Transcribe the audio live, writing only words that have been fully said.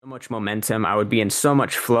much momentum. I would be in so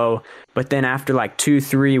much flow. But then after like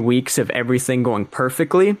 2-3 weeks of everything going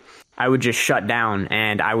perfectly, I would just shut down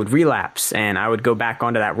and I would relapse and I would go back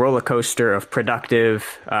onto that roller coaster of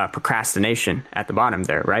productive procrastination at the bottom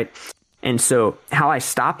there, right? And so how I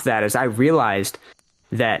stopped that is I realized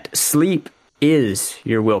that sleep is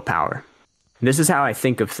your willpower. This is how I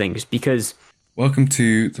think of things because... Welcome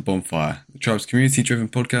to The Bonfire, the Tribe's community-driven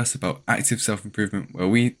podcast about active self-improvement where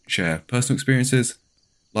we share personal experiences,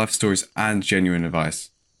 life stories, and genuine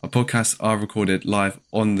advice. Our podcasts are recorded live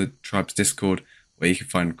on the Tribe's Discord, where you can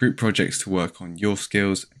find group projects to work on your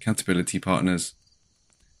skills, accountability partners,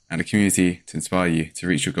 and a community to inspire you to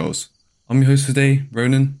reach your goals. I'm your host today,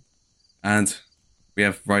 Ronan, and we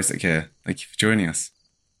have Ryzek here. Thank you for joining us.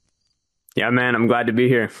 Yeah, man, I'm glad to be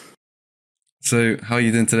here. So, how are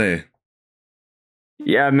you doing today?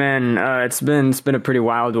 Yeah, man, it's been a pretty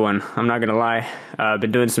wild one. I'm not gonna lie.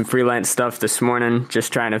 Been doing some freelance stuff this morning,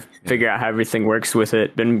 just trying to figure out how everything works with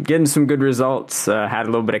it. Been getting some good results. Had a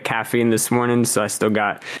little bit of caffeine this morning, so I still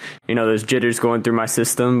got, those jitters going through my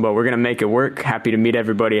system. But we're gonna make it work. Happy to meet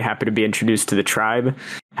everybody. Happy to be introduced to the tribe.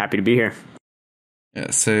 Happy to be here. Yeah.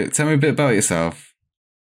 So tell me a bit about yourself.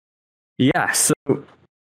 Yeah. So,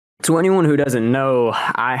 to anyone who doesn't know,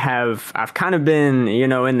 I've kind of been,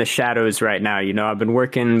 in the shadows right now. I've been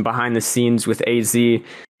working behind the scenes with AZ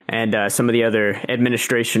and some of the other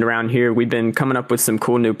administration around here. We've been coming up with some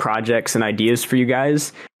cool new projects and ideas for you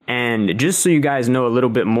guys. And just so you guys know a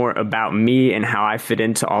little bit more about me and how I fit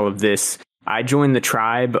into all of this, I joined the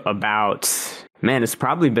tribe it's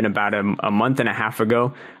probably been about a month and a half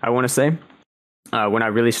ago, I want to say. When I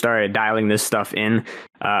really started dialing this stuff in.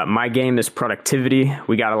 My game is productivity.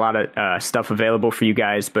 We got a lot of stuff available for you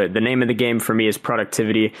guys, but the name of the game for me is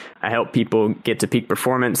productivity. I help people get to peak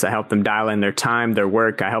performance. I help them dial in their time, their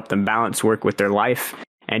work. I help them balance work with their life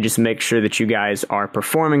and just make sure that you guys are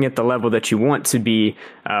performing at the level that you want to be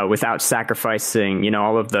without sacrificing,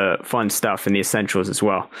 all of the fun stuff and the essentials as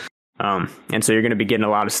well. And so you're going to be getting a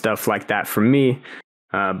lot of stuff like that from me.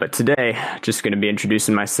 But today, just going to be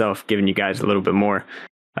introducing myself, giving you guys a little bit more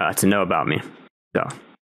to know about me.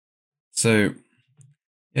 So,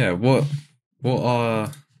 yeah, what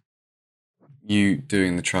are you doing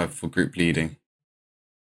in the tribe for group leading?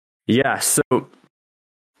 Yeah, so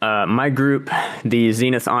my group, the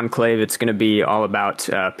Zenith Enclave, it's going to be all about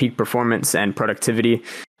peak performance and productivity.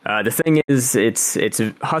 The thing is, it's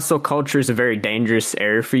hustle culture is a very dangerous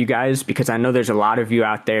area for you guys because I know there's a lot of you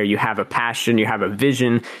out there. You have a passion, you have a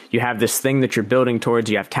vision, you have this thing that you're building towards,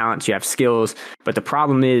 you have talents, you have skills. But the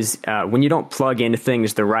problem is when you don't plug into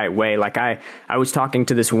things the right way. Like I was talking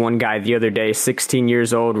to this one guy the other day, 16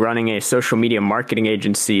 years old, running a social media marketing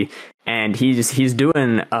agency. And he's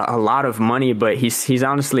doing a lot of money, but he's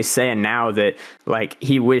honestly saying now that like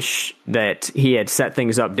he wish that he had set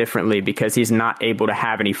things up differently because he's not able to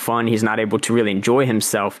have any fun. He's not able to really enjoy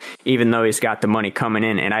himself, even though he's got the money coming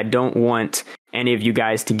in. And I don't want any of you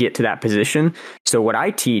guys to get to that position. So what I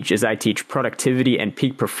teach productivity and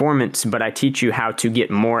peak performance, but I teach you how to get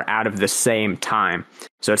more out of the same time.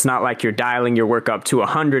 So it's not like you're dialing your work up to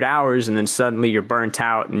 100 hours and then suddenly you're burnt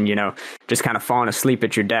out and, just kind of falling asleep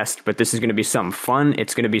at your desk. But this is going to be something fun.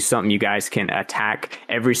 It's going to be something you guys can attack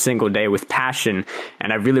every single day with passion.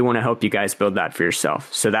 And I really want to help you guys build that for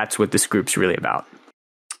yourself. So that's what this group's really about.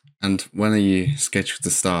 And when are you scheduled to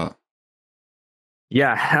start?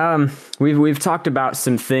 Yeah, we've talked about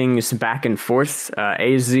some things back and forth.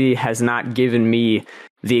 AZ has not given me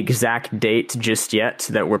the exact date just yet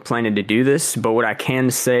that we're planning to do this, but what I can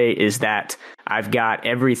say is that I've got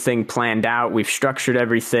everything planned out. We've structured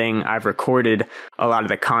everything. I've recorded a lot of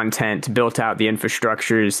the content, built out the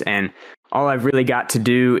infrastructures, and all I've really got to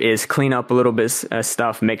do is clean up a little bit of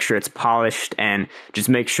stuff, make sure it's polished, and just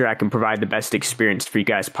make sure I can provide the best experience for you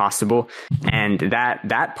guys possible. And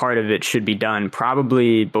that part of it should be done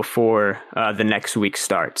probably before the next week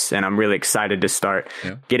starts. And I'm really excited to start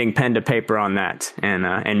getting pen to paper on that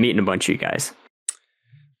and meeting a bunch of you guys.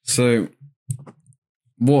 So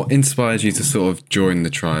what inspired you to sort of join the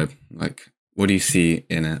tribe? Like, what do you see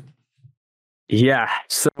in it? Yeah,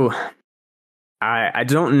 so I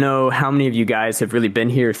don't know how many of you guys have really been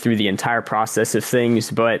here through the entire process of things,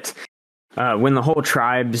 but when the whole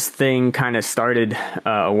tribes thing kind of started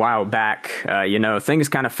a while back, things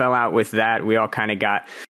kind of fell out with that. We all kind of got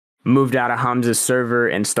moved out of Hamza's server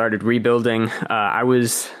and started rebuilding. I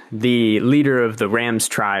was the leader of the Rams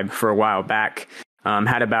tribe for a while back,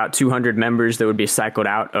 had about 200 members that would be cycled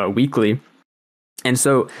out weekly. And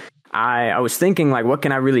so I was thinking, like, what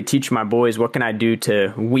can I really teach my boys? What can I do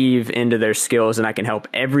to weave into their skills and I can help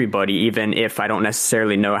everybody, even if I don't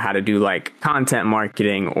necessarily know how to do like content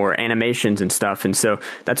marketing or animations and stuff. And so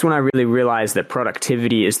that's when I really realized that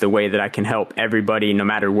productivity is the way that I can help everybody, no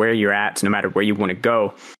matter where you're at, no matter where you want to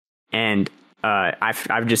go. And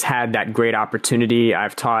I've just had that great opportunity.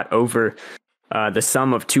 I've taught over the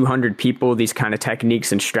sum of 200 people these kind of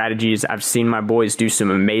techniques and strategies. I've seen my boys do some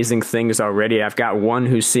amazing things already. I've got one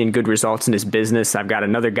who's seen good results in his business. I've got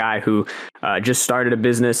another guy who just started a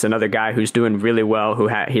business, another guy who's doing really well,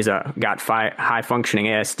 he's got high functioning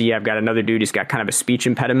ASD. I've got another dude who's got kind of a speech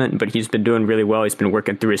impediment, but he's been doing really well. He's been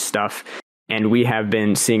working through his stuff. And we have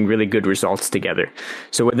been seeing really good results together.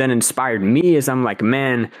 So what then inspired me is I'm like,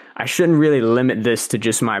 man, I shouldn't really limit this to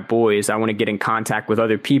just my boys. I want to get in contact with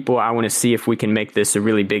other people. I want to see if we can make this a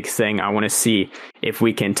really big thing. I want to see if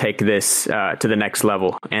we can take this to the next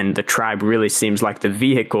level. And the tribe really seems like the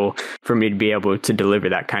vehicle for me to be able to deliver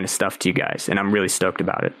that kind of stuff to you guys. And I'm really stoked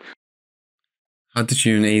about it. How did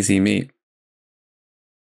you and AZ meet?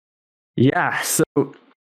 Yeah, so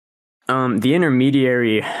the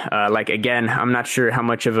intermediary, like, again, I'm not sure how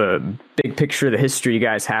much of a big picture of the history you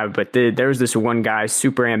guys have, but there was this one guy,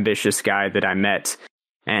 super ambitious guy that I met,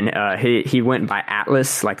 and he went by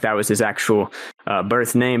Atlas, like that was his actual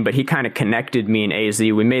birth name, but he kind of connected me and AZ.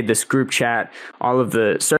 We made this group chat. All of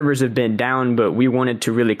the servers have been down, but we wanted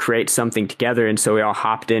to really create something together, and so we all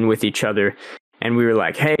hopped in with each other. And we were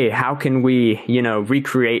like, hey, how can we,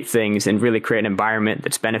 recreate things and really create an environment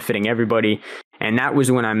that's benefiting everybody? And that was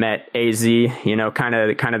when I met AZ, kind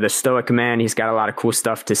of the stoic man. He's got a lot of cool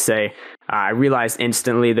stuff to say. I realized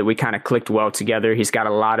instantly that we kind of clicked well together. He's got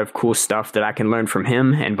a lot of cool stuff that I can learn from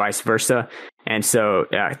him and vice versa. And so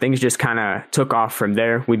things just kind of took off from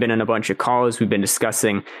there. We've been in a bunch of calls. We've been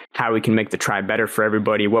discussing how we can make the tribe better for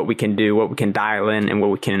everybody, what we can do, what we can dial in, and what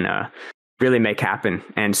we can really make happen.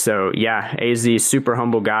 And so, yeah, AZ, super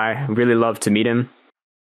humble guy. Really love to meet him.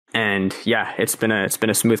 And yeah, it's been a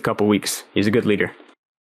smooth couple weeks. He's a good leader.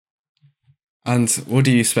 And what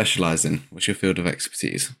do you specialize in? What's your field of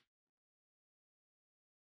expertise?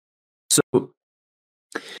 So,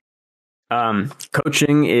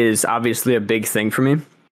 coaching is obviously a big thing for me.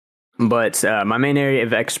 But my main area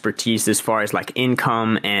of expertise as far as like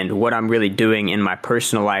income and what I'm really doing in my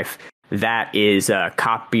personal life, that is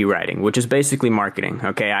copywriting, which is basically marketing.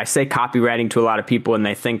 Okay, I say copywriting to a lot of people and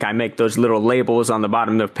they think I make those little labels on the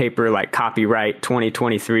bottom of paper like copyright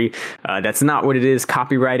 2023. That's not what it is.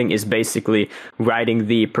 Copywriting is basically writing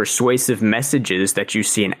the persuasive messages that you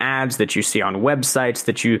see in ads, that you see on websites,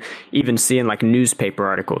 that you even see in like newspaper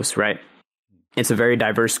articles, right? It's a very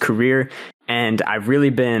diverse career, and I've really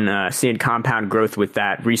been seeing compound growth with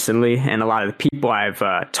that recently. And a lot of the people I've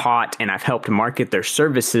taught and I've helped market their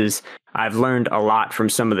services, I've learned a lot from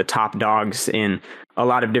some of the top dogs in a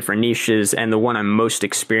lot of different niches. And the one I'm most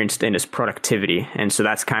experienced in is productivity. And so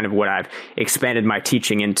that's kind of what I've expanded my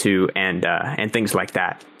teaching into and things like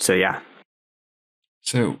that. So, yeah.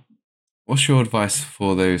 So what's your advice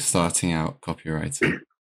for those starting out copywriting?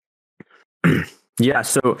 Yeah,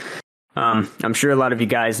 so I'm sure a lot of you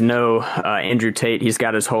guys know Andrew Tate. He's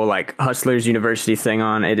got his whole like Hustlers University thing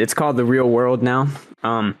on. It's called The Real World now.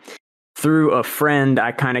 Through a friend,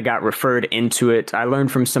 I kind of got referred into it. I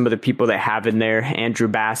learned from some of the people that have in there. Andrew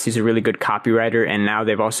Bass, he's a really good copywriter, and now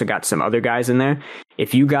they've also got some other guys in there.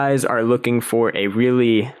 If you guys are looking for a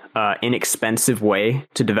really inexpensive way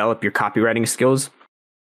to develop your copywriting skills,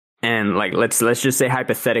 and like let's just say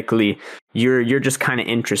hypothetically, you're just kind of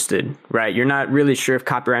interested, right? You're not really sure if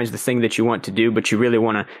copywriting is the thing that you want to do, but you really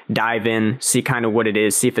want to dive in, see kind of what it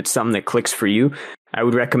is, see if it's something that clicks for you. I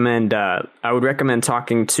would recommend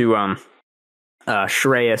talking to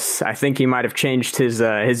Shreyas. I think he might have changed his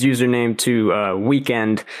username to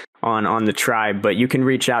Weekend on the tribe, but you can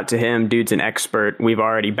reach out to him. Dude's an expert. We've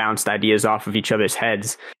already bounced ideas off of each other's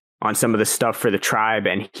heads on some of the stuff for the tribe,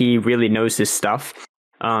 and he really knows his stuff.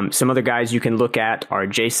 Some other guys you can look at are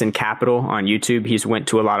Jason Capital on YouTube. He's went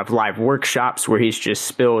to a lot of live workshops where he's just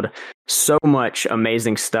spilled so much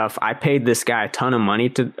amazing stuff. I paid this guy a ton of money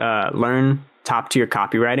to learn top tier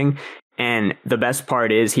copywriting. And the best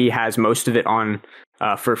part is he has most of it on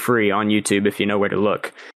for free on YouTube if you know where to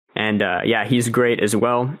look. And yeah, he's great as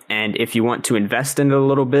well. And if you want to invest in it a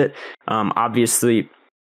little bit, obviously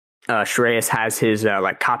Shreyas has his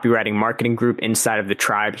like copywriting marketing group inside of the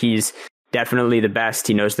tribe. He's definitely the best.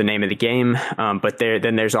 He knows the name of the game. But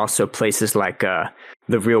there's also places like The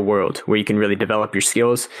Real World where you can really develop your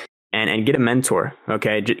skills and get a mentor.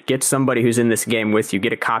 Okay, get somebody who's in this game with you.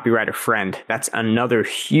 Get a copywriter friend. That's another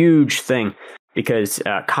huge thing. because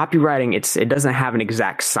copywriting, it doesn't have an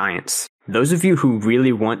exact science. Those of you who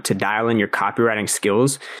really want to dial in your copywriting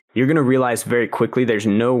skills, you're going to realize very quickly there's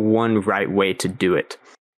no one right way to do it.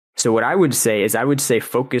 So what I would say is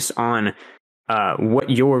focus on what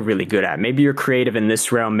you're really good at. Maybe you're creative in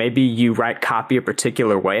this realm. Maybe you write copy a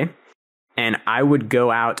particular way. And I would go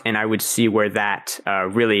out and I would see where that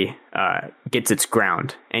really gets its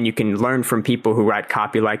ground. And you can learn from people who write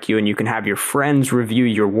copy like you, and you can have your friends review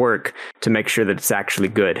your work to make sure that it's actually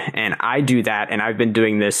good. And I do that, and I've been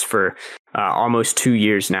doing this for almost 2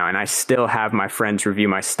 years now, and I still have my friends review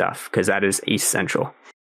my stuff because that is essential.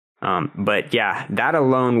 But yeah, that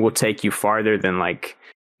alone will take you farther than like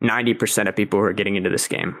 90% of people who are getting into this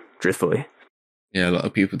game, truthfully. Yeah, a lot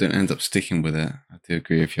of people don't end up sticking with it. I do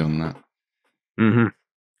agree with you on that. Mm-hmm.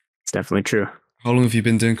 It's definitely true. How long have you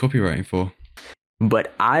been doing copywriting for?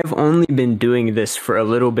 But I've only been doing this for a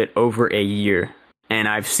little bit over a year, and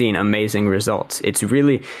I've seen amazing results. It's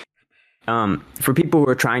really, for people who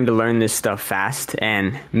are trying to learn this stuff fast,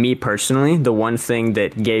 and me personally, the one thing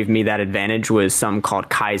that gave me that advantage was something called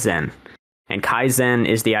Kaizen. And Kaizen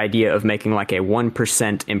is the idea of making like a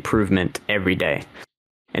 1% improvement every day.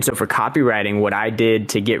 And so for copywriting, what I did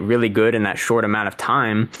to get really good in that short amount of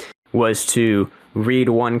time was to read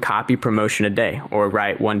one copy promotion a day or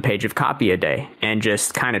write one page of copy a day and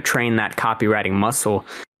just kind of train that copywriting muscle.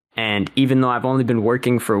 And even though I've only been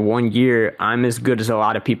working for 1 year, I'm as good as a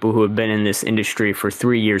lot of people who have been in this industry for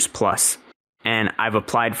 3 years plus. And I've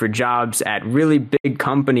applied for jobs at really big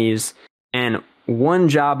companies. And one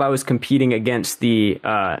job I was competing against the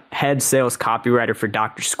head sales copywriter for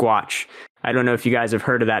Dr. Squatch. I don't know if you guys have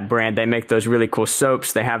heard of that brand. They make those really cool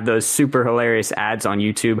soaps. They have those super hilarious ads on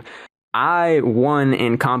YouTube. I won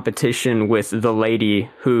in competition with the lady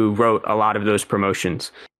who wrote a lot of those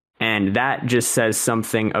promotions. And that just says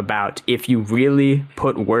something about if you really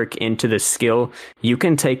put work into the skill, you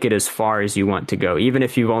can take it as far as you want to go, even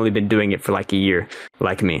if you've only been doing it for like a year,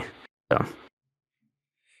 like me. So.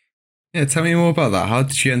 Yeah, tell me more about that. How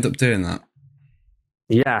did you end up doing that?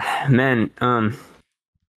 Yeah, man.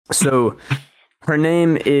 So her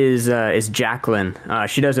name is Jacqueline.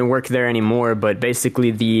 She doesn't work there anymore, but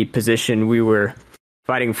basically the position we were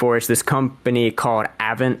fighting for is this company called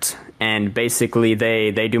Avant, and basically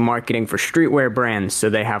they do marketing for streetwear brands. So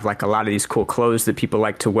they have like a lot of these cool clothes that people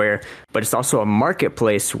like to wear, but it's also a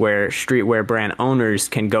marketplace where streetwear brand owners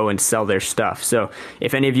can go and sell their stuff. So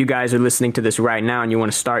if any of you guys are listening to this right now and you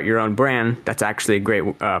want to start your own brand, that's actually a great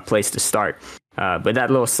place to start. But that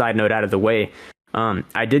little side note out of the way,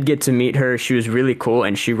 I did get to meet her. She was really cool,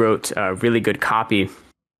 and she wrote really good copy.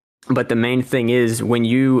 But the main thing is when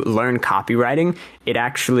you learn copywriting,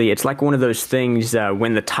 it's like one of those things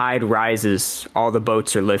when the tide rises, all the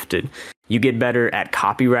boats are lifted. You get better at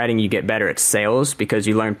copywriting, you get better at sales because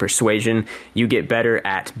you learn persuasion, you get better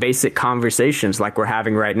at basic conversations like we're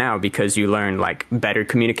having right now because you learn like better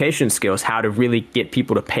communication skills, how to really get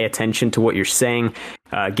people to pay attention to what you're saying,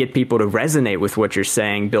 get people to resonate with what you're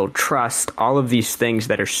saying, build trust, all of these things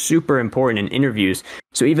that are super important in interviews.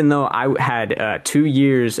 So even though I had 2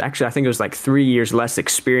 years, actually I think it was like 3 years less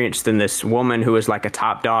experience than this woman who was like a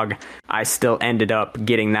top dog, I still ended up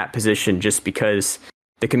getting that position just because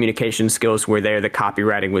the communication skills were there, the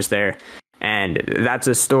copywriting was there. And that's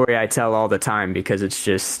a story I tell all the time because it's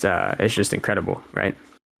just incredible, right?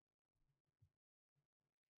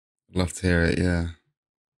 Love to hear it, yeah.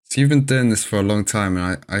 So you've been doing this for a long time,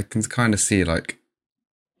 and I can kind of see like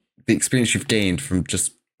the experience you've gained from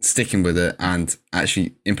just sticking with it and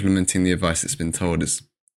actually implementing the advice that's been told is...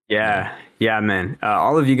 Yeah, man.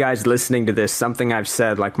 All of you guys listening to this, something I've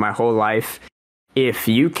said like my whole life, if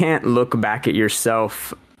you can't look back at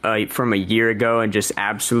yourself from a year ago and just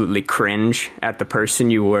absolutely cringe at the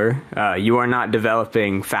person you were, you are not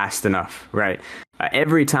developing fast enough, right?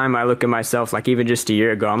 Every time I look at myself, like even just a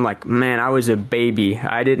year ago, I'm like, man, I was a baby.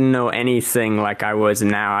 I didn't know anything like I was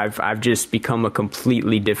now. I've just become a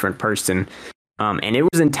completely different person. And it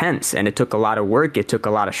was intense, and it took a lot of work. It took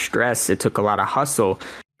a lot of stress. It took a lot of hustle.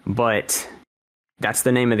 But that's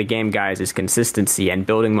the name of the game, guys, is consistency and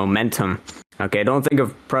building momentum. Okay, don't think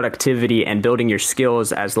of productivity and building your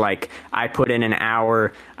skills as like, I put in an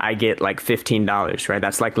hour, I get like $15, right?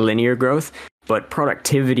 That's like linear growth. But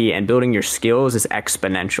productivity and building your skills is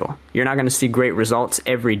exponential. You're not going to see great results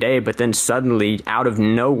every day, but then suddenly out of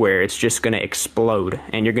nowhere, it's just going to explode.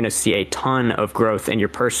 And you're going to see a ton of growth in your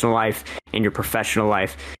personal life, in your professional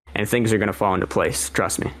life, and things are going to fall into place.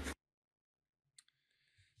 Trust me.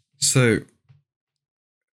 So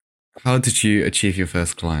how did you achieve your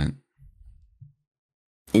first client?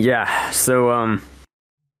 Yeah, so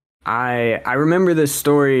I remember this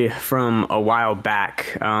story from a while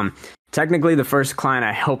back. technically the first client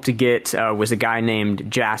I helped to get was a guy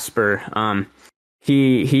named Jasper.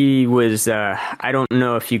 He was I don't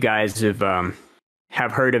know if you guys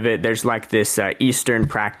have heard of it. There's like this Eastern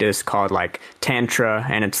practice called like Tantra,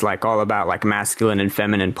 and it's like all about like masculine and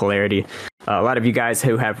feminine polarity. A lot of you guys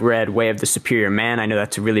who have read Way of the Superior Man, I know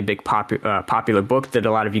that's a really big popular book that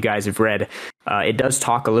a lot of you guys have read. It does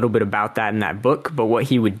talk a little bit about that in that book, but what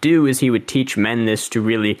he would do is he would teach men this to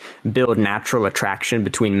really build natural attraction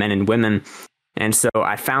between men and women. And so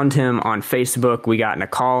I found him on Facebook. We got in a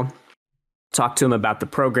call, talked to him about the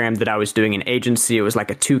program that I was doing in agency. It was like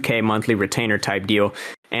a $2K monthly retainer type deal.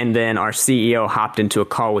 And then our CEO hopped into a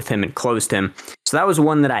call with him and closed him. So that was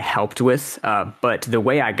one that I helped with. But the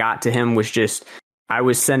way I got to him was just, I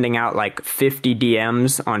was sending out like 50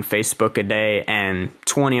 DMs on Facebook a day and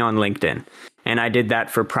 20 on LinkedIn. And I did that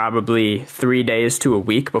for probably 3 days to a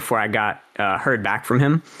week before I got heard back from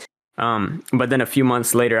him. But then a few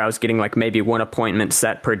months later, I was getting like maybe one appointment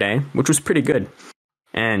set per day, which was pretty good.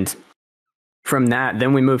 And from that,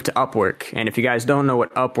 then we moved to Upwork. And if you guys don't know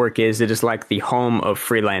what Upwork is, it is like the home of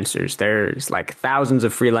freelancers. There's like thousands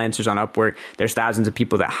of freelancers on Upwork. There's thousands of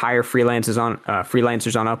people that hire freelancers on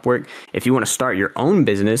Upwork. If you want to start your own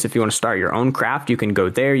business, if you want to start your own craft, you can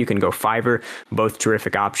go there. You can go Fiverr, both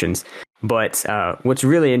terrific options. But what's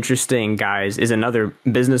really interesting, guys, is another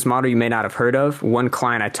business model you may not have heard of. One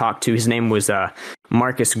client I talked to, his name was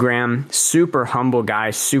Marcus Graham, super humble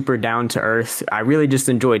guy, super down to earth. I really just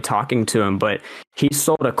enjoyed talking to him, but he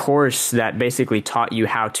sold a course that basically taught you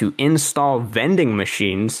how to install vending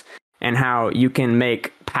machines and how you can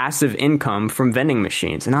make passive income from vending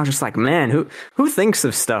machines. And I was just like, man, who thinks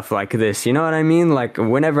of stuff like this? You know what I mean? Like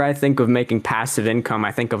whenever I think of making passive income,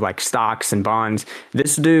 I think of like stocks and bonds.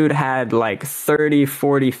 This dude had like 30,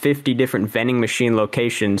 40, 50 different vending machine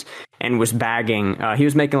locations and was bagging. He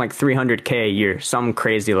was making like $300K a year, something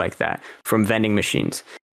crazy like that from vending machines.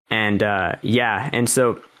 And and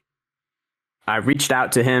so I reached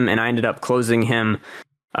out to him and I ended up closing him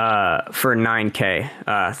for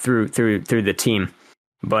 $9K through the team.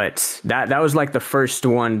 But that was like the first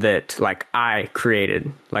one that like I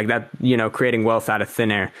created, like that, creating wealth out of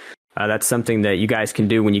thin air. That's something that you guys can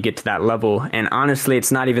do when you get to that level. And honestly,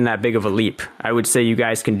 it's not even that big of a leap. I would say you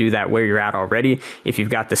guys can do that where you're at already. If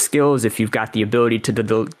you've got the skills, if you've got the ability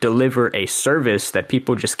to deliver a service that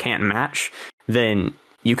people just can't match, then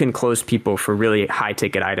you can close people for really high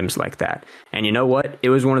ticket items like that. And you know what? It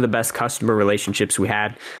was one of the best customer relationships we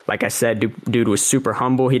had. Like I said, dude was super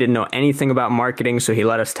humble. He didn't know anything about marketing, so he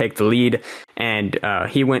let us take the lead. And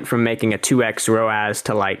he went from making a 2x ROAS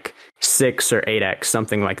to like 6 or 8x,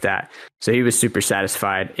 something like that. So he was super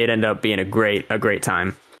satisfied. It ended up being a great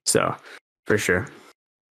time. So for sure.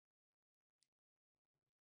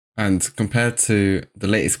 And compared to the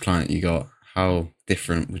latest client you got, how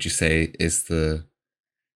different would you say is the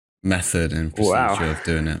method and procedure of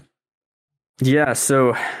doing it? Yeah,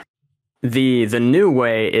 so the new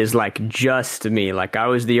way is like just me. Like I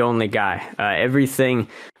was the only guy. Everything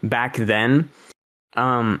back then,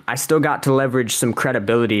 I still got to leverage some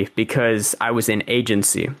credibility because I was in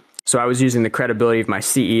agency. So I was using the credibility of my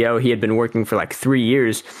CEO. He had been working for like 3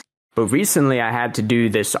 years. But recently I had to do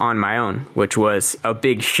this on my own, which was a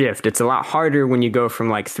big shift. It's a lot harder when you go from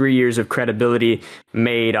like 3 years of credibility,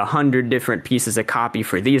 made 100 different pieces of copy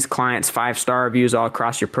for these clients, 5-star reviews all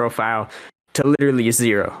across your profile, to literally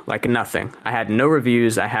 0, like nothing. I had no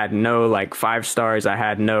reviews. I had no like 5 stars. I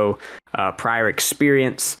had no prior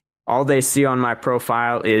experience. All they see on my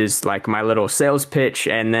profile is like my little sales pitch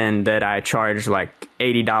and then that I charge like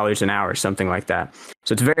 $80 an hour, something like that.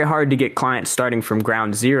 So it's very hard to get clients starting from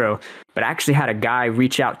ground zero. But I actually had a guy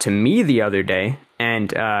reach out to me the other day,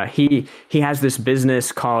 and he has this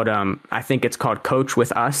business called, I think it's called Coach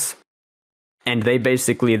With Us. And they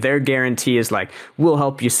basically, their guarantee is like, we'll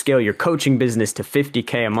help you scale your coaching business to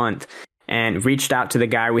 $50K a month. And reached out to the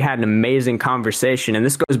guy. We had an amazing conversation. And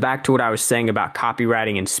this goes back to what I was saying about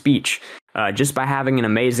copywriting and speech. Just by having an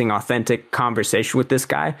amazing, authentic conversation with this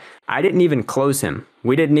guy, I didn't even close him.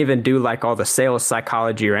 We didn't even do like all the sales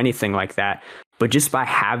psychology or anything like that. But just by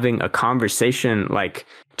having a conversation, like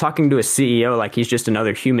talking to a CEO like he's just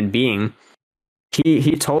another human being,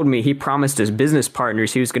 he told me, he promised his business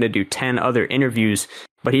partners he was going to do 10 other interviews,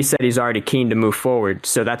 but he said he's already keen to move forward.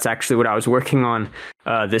 So that's actually what I was working on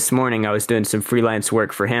this morning. I was doing some freelance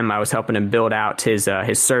work for him. I was helping him build out his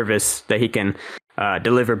service that he can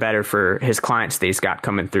deliver better for his clients that he's got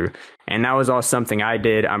coming through. And that was all something I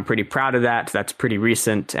did. I'm pretty proud of that. That's pretty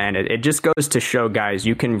recent. And it just goes to show, guys,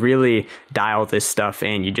 you can really dial this stuff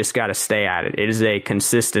in. You just got to stay at it. It is a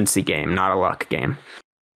consistency game, not a luck game.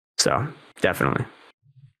 So definitely.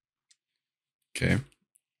 Okay.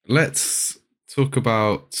 Let's talk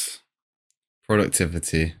about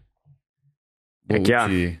productivity. What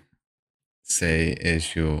would you say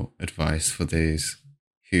is your advice for those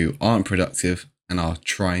who aren't productive and are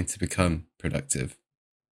trying to become productive?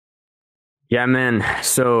 Yeah, man.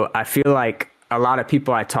 So I feel like a lot of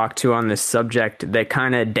people I talk to on this subject, they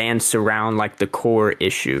kind of dance around like the core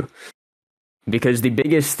issue. Because the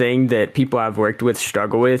biggest thing that people I've worked with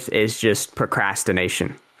struggle with is just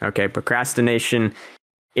procrastination. Okay, procrastination,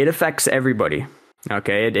 it affects everybody.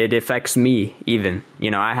 Okay, it affects me even.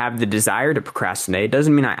 You know, I have the desire to procrastinate. It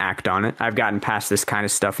doesn't mean I act on it. I've gotten past this kind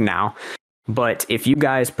of stuff now. But if you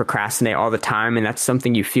guys procrastinate all the time and that's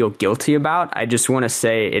something you feel guilty about, I just want to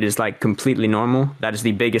say it is like completely normal. That is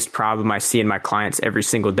the biggest problem I see in my clients every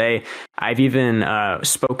single day. I've even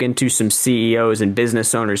spoken to some CEOs and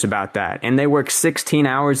business owners about that, and they work 16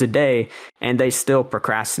 hours a day and they still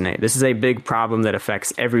procrastinate. This is a big problem that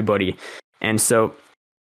affects everybody. And so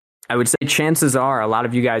I would say chances are a lot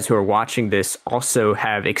of you guys who are watching this also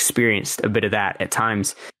have experienced a bit of that at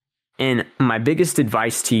times. And my biggest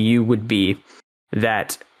advice to you would be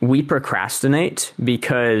that we procrastinate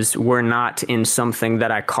because we're not in something that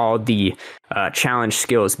I call the challenge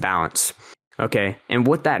skills balance. Okay. And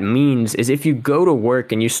what that means is if you go to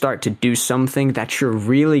work and you start to do something that you're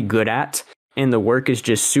really good at and the work is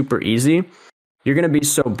just super easy, you're going to be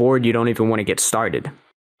so bored you don't even want to get started.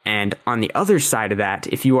 And on the other side of that,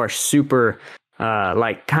 if you are super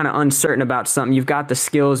like kind of uncertain about something, you've got the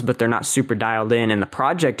skills, but they're not super dialed in and the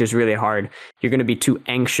project is really hard, you're going to be too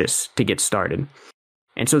anxious to get started.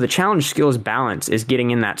 And so the challenge skills balance is getting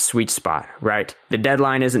in that sweet spot, right? The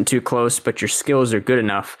deadline isn't too close, but your skills are good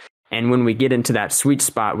enough. And when we get into that sweet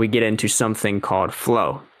spot, we get into something called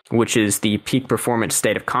flow, which is the peak performance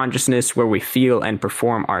state of consciousness where we feel and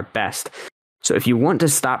perform our best. So if you want to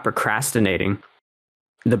stop procrastinating,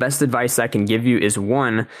 the best advice I can give you is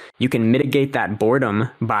one, you can mitigate that boredom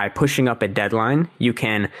by pushing up a deadline. You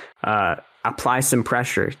can apply some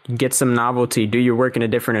pressure, get some novelty, do your work in a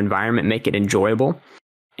different environment, make it enjoyable.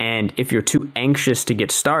 And if you're too anxious to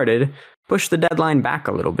get started, push the deadline back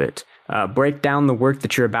a little bit. Break down the work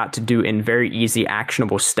that you're about to do in very easy,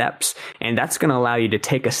 actionable steps. And that's going to allow you to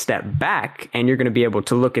take a step back and you're going to be able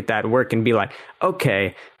to look at that work and be like,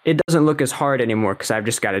 okay, it doesn't look as hard anymore because I've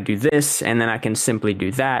just got to do this and then I can simply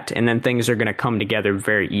do that. And then things are going to come together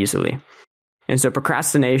very easily. And so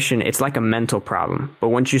procrastination, it's like a mental problem. But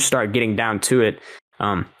once you start getting down to it,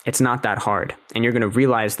 it's not that hard. And you're going to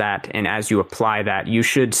realize that. And as you apply that, you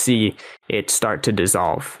should see it start to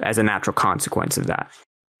dissolve as a natural consequence of that.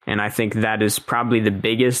 And I think that is probably the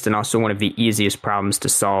biggest and also one of the easiest problems to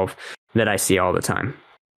solve that I see all the time.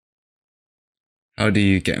 How do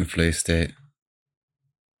you get in flow state?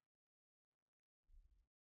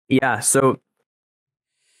 Yeah, so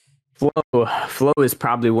flow is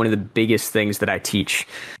probably one of the biggest things that I teach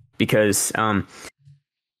because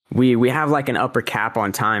we have like an upper cap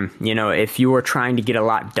on time. You know, if you are trying to get a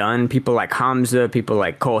lot done, people like Hamza, people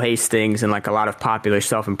like Cole Hastings, and like a lot of popular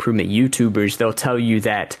self-improvement YouTubers, they'll tell you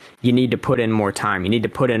that you need to put in more time. You need to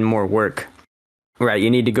put in more work, right? You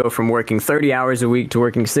need to go from working 30 hours a week to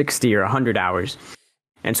working 60 or 100 hours.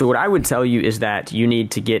 And so what I would tell you is that you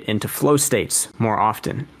need to get into flow states more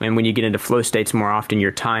often. And when you get into flow states more often,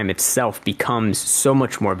 your time itself becomes so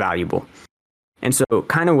much more valuable. And so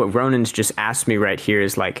kind of what Ronan's just asked me right here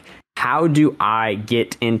is like, how do I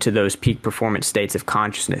get into those peak performance states of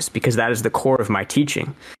consciousness? Because that is the core of my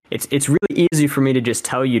teaching. It's really easy for me to just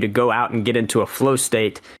tell you to go out and get into a flow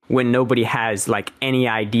state when nobody has like any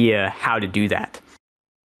idea how to do that.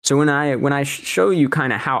 So when I show you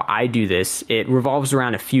kind of how I do this, it revolves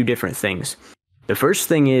around a few different things. The first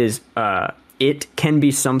thing is it can be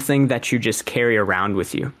something that you just carry around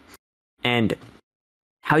with you. And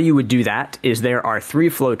how you would do that is there are 3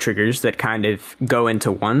 flow triggers that kind of go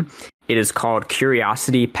into one. It is called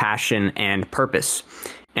curiosity, passion, and purpose.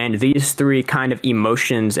 And these 3 kind of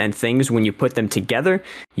emotions and things, when you put them together,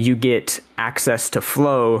 you get access to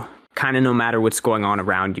flow kind of no matter what's going on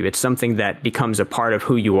around you. It's something that becomes a part of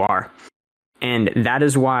who you are. And that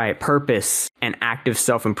is why purpose and active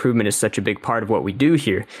self-improvement is such a big part of what we do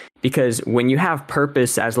here. Because when you have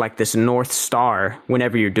purpose as like this North Star,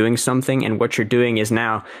 whenever you're doing something and what you're doing is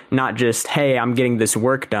now not just, hey, I'm getting this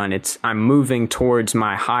work done. It's I'm moving towards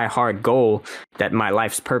my high, hard goal that my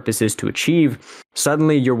life's purpose is to achieve.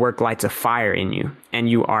 Suddenly your work lights a fire in you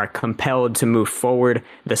and you are compelled to move forward.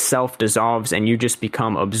 The self dissolves and you just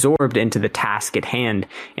become absorbed into the task at hand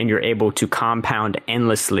and you're able to compound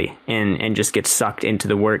endlessly and just get sucked into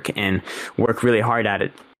the work and work really hard at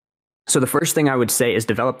it. So the first thing I would say is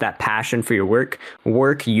develop that passion for your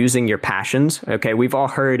work using your passions. Okay, we've all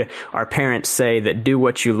heard our parents say that doing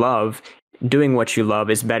what you love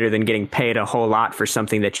is better than getting paid a whole lot for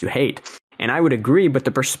something that you hate. And I would agree, but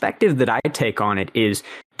the perspective that I take on it is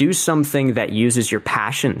do something that uses your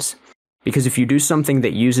passions. Because if you do something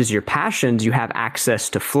that uses your passions, you have access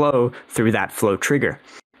to flow through that flow trigger.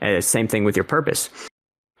 Same thing with your purpose.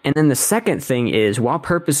 And then the second thing is, while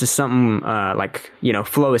purpose is something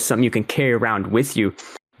flow is something you can carry around with you,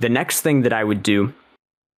 the next thing that I would do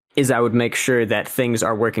is I would make sure that things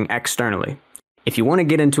are working externally. If you want to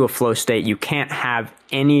get into a flow state, you can't have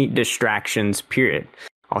any distractions, period.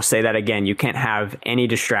 I'll say that again. You can't have any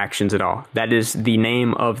distractions at all. That is the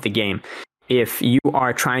name of the game. If you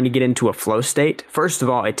are trying to get into a flow state, first of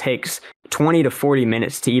all, it takes 20 to 40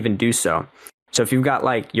 minutes to even do so. So if you've got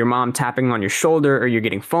like your mom tapping on your shoulder, or you're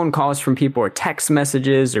getting phone calls from people, or text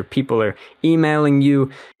messages, or people are emailing you,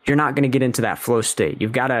 you're not going to get into that flow state.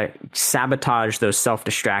 You've got to sabotage those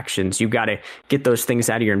self-distractions. You've got to get those things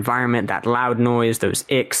out of your environment, that loud noise, those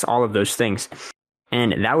icks, all of those things.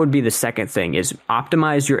 And that would be the second thing, is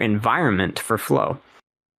optimize your environment for flow.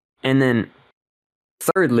 And then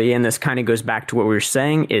thirdly, and this kind of goes back to what we were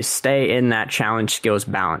saying, is stay in that challenge skills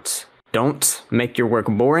balance. Don't make your work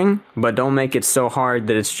boring, but don't make it so hard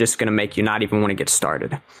that it's just going to make you not even want to get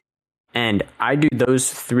started. And I do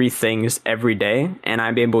those three things every day, and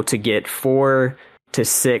I'm able to get 4 to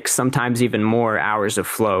 6, sometimes even more hours of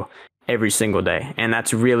flow every single day. And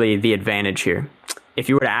that's really the advantage here. If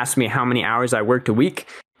you were to ask me how many hours I worked a week,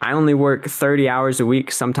 I only work 30 hours a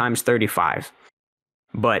week, sometimes 35.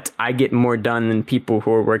 But I get more done than people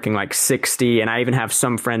who are working like 60, and I even have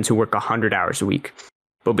some friends who work 100 hours a week.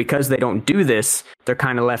 But because they don't do this, they're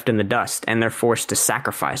kind of left in the dust, and they're forced to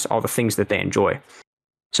sacrifice all the things that they enjoy.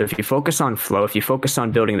 So if you focus on flow, if you focus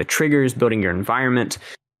on building the triggers, building your environment,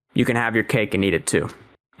 you can have your cake and eat it too.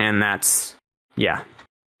 And that's,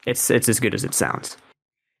 it's as good as it sounds.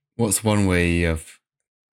 What's one way you have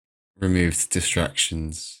removed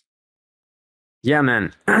distractions? Yeah,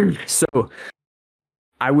 man. So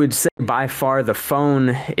I would say by far the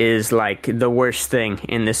phone is like the worst thing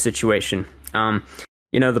in this situation.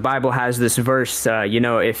 The Bible has this verse,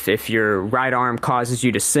 if your right arm causes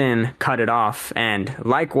you to sin, cut it off. And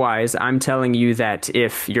likewise, I'm telling you that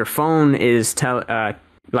if your phone is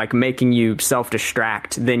making you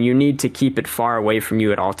self-distract, then you need to keep it far away from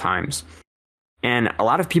you at all times. And a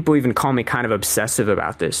lot of people even call me kind of obsessive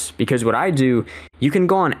about this, because what I do, you can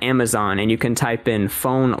go on Amazon and you can type in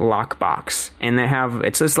phone lockbox, and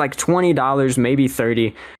it's just like $20, maybe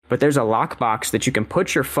 $30, but there's a lockbox that you can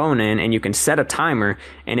put your phone in, and you can set a timer,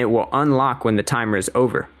 and it will unlock when the timer is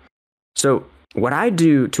over. So what I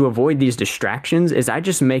do to avoid these distractions is I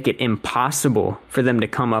just make it impossible for them to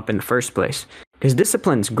come up in the first place. Because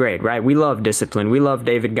discipline's great, right? We love discipline. We love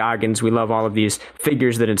David Goggins. We love all of these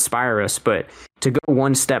figures that inspire us. But to go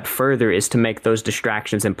one step further is to make those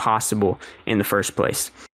distractions impossible in the first place.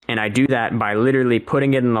 And I do that by literally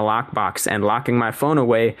putting it in the lockbox and locking my phone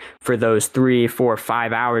away for those 3, 4,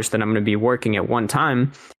 5 hours that I'm going to be working at one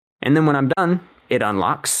time. And then when I'm done, it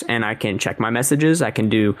unlocks and I can check my messages. I can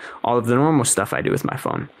do all of the normal stuff I do with my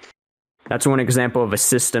phone. That's one example of a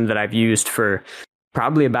system that I've used for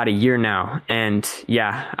probably about a year now. And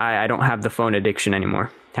I don't have the phone addiction anymore.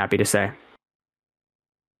 Happy to say.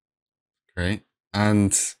 Great.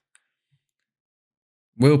 And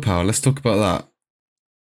willpower, let's talk about that.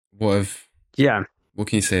 What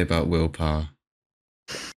can you say about willpower?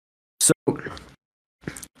 So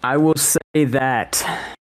I will say that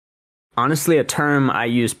honestly, a term I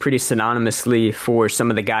use pretty synonymously for some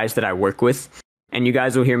of the guys that I work with, and you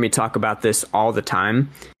guys will hear me talk about this all the time.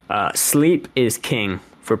 Sleep is king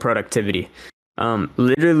for productivity.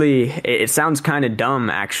 Literally, it sounds kind of dumb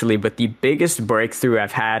actually, but the biggest breakthrough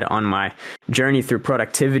I've had on my journey through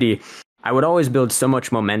productivity, I would always build so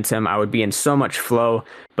much momentum. I would be in so much flow,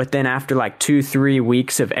 but then after like 2-3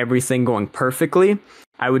 weeks of everything going perfectly,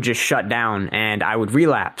 I would just shut down and I would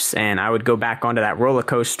relapse and I would go back onto that roller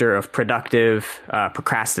coaster of productive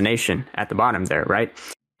procrastination at the bottom there, right?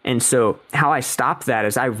 And so how I stopped that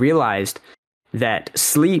is I realized that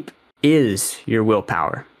sleep is your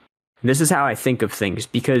willpower. This is how I think of things,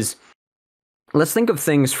 because let's think of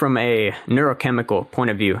things from a neurochemical point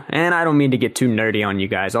of view. And I don't mean to get too nerdy on you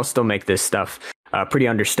guys. I'll still make this stuff pretty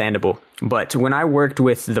understandable. But when I worked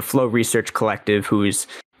with the Flow Research Collective, who's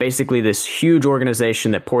basically this huge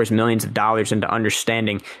organization that pours millions of dollars into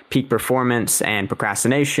understanding peak performance and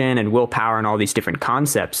procrastination and willpower and all these different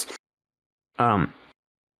concepts,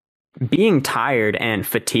 being tired and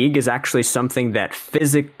fatigue is actually something that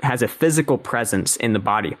has a physical presence in the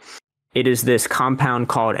body. It is this compound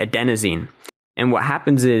called adenosine. And what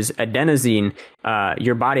happens is adenosine,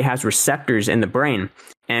 your body has receptors in the brain.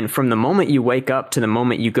 And from the moment you wake up to the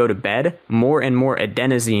moment you go to bed, more and more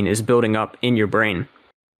adenosine is building up in your brain.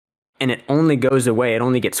 And it only goes away, it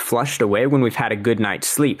only gets flushed away when we've had a good night's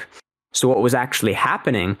sleep. So what was actually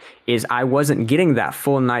happening is I wasn't getting that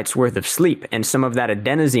full night's worth of sleep, and some of that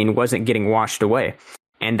adenosine wasn't getting washed away.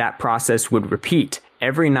 And that process would repeat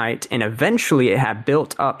every night, and eventually it had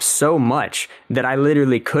built up so much that I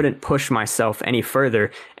literally couldn't push myself any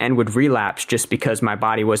further and would relapse just because my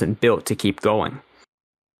body wasn't built to keep going.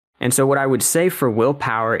 And so what I would say for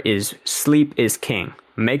willpower is sleep is king.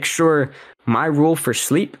 Make sure my rule for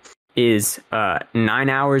sleep is 9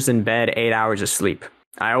 hours in bed, 8 hours of sleep.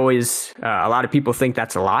 I always, a lot of people think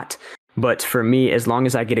that's a lot, but for me, as long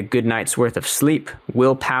as I get a good night's worth of sleep,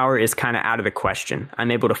 willpower is kind of out of the question.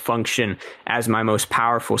 I'm able to function as my most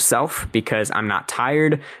powerful self because I'm not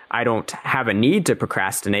tired. I don't have a need to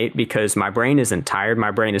procrastinate because my brain isn't tired.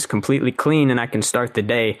 My brain is completely clean and I can start the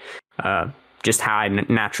day just how I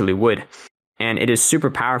naturally would. And it is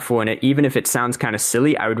super powerful. And even if it sounds kind of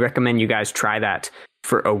silly, I would recommend you guys try that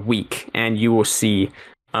for a week and you will see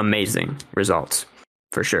amazing results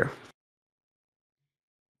for sure.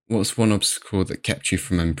 What's one obstacle that kept you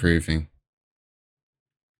from improving?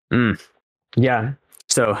 Yeah.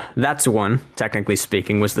 So that's one, technically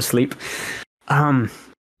speaking, was the sleep.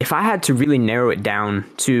 If I had to really narrow it down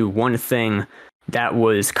to one thing that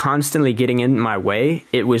was constantly getting in my way,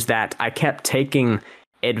 it was that I kept taking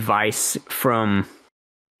advice from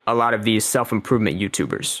a lot of these self-improvement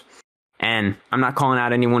YouTubers. And I'm not calling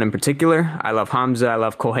out anyone in particular. I love Hamza, I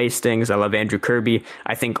love Cole Hastings, I love Andrew Kirby.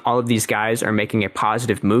 I think all of these guys are making a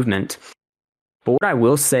positive movement. But what I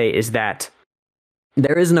will say is that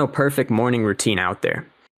there is no perfect morning routine out there.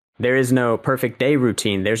 There is no perfect day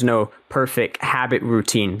routine. There's no perfect habit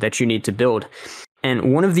routine that you need to build.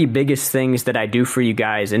 And one of the biggest things that I do for you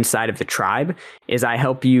guys inside of the tribe is I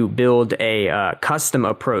help you build a custom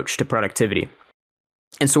approach to productivity.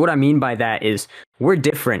 And so what I mean by that is we're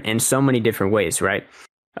different in so many different ways, right?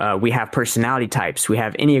 We have personality types, we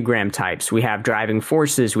have Enneagram types, we have driving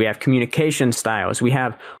forces, we have communication styles, we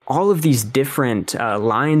have all of these different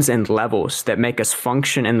lines and levels that make us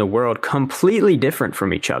function in the world completely different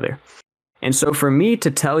from each other. And so for me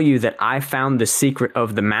to tell you that I found the secret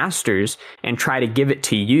of the masters and try to give it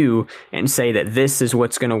to you and say that this is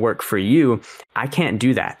what's going to work for you, I can't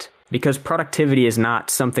do that because productivity is not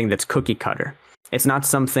something that's cookie cutter. It's not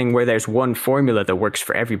something where there's one formula that works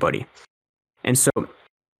for everybody. And so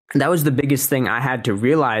that was the biggest thing I had to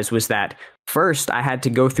realize was that first I had to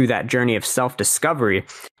go through that journey of self-discovery.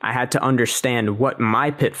 I had to understand what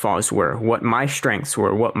my pitfalls were, what my strengths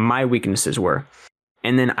were, what my weaknesses were.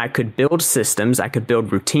 And then I could build systems, I could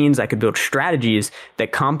build routines, I could build strategies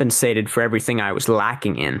that compensated for everything I was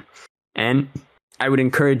lacking in. And I would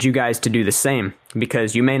encourage you guys to do the same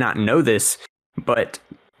because you may not know this, but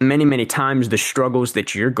many, many times the struggles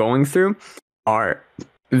that you're going through are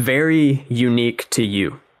very unique to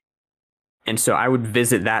you. And so I would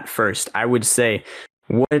visit that first. I would say,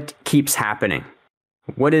 what keeps happening?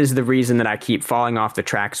 What is the reason that I keep falling off the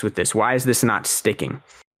tracks with this? Why is this not sticking?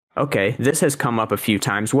 Okay, this has come up a few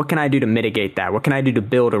times. What can I do to mitigate that? What can I do to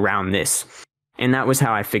build around this? And that was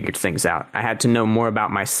how I figured things out. I had to know more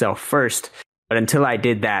about myself first, but until I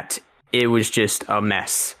did that, it was just a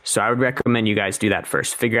mess. So I would recommend you guys do that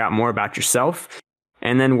first. Figure out more about yourself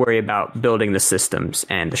and then worry about building the systems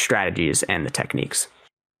and the strategies and the techniques.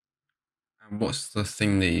 And what's the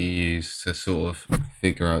thing that you use to sort of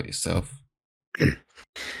figure out yourself?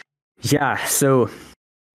 Yeah, so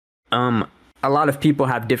a lot of people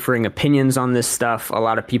have differing opinions on this stuff. A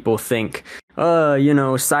lot of people think,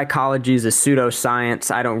 psychology is a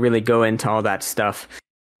pseudoscience. I don't really go into all that stuff.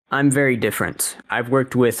 I'm very different. I've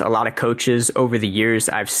worked with a lot of coaches over the years.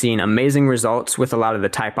 I've seen amazing results with a lot of the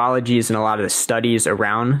typologies and a lot of the studies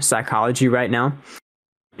around psychology right now.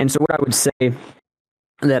 And so what I would say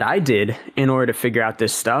that I did in order to figure out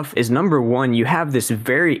this stuff is, number one, you have this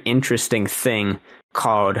very interesting thing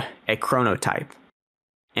called a chronotype.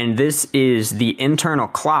 And this is the internal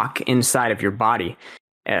clock inside of your body.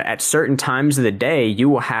 At certain times of the day, you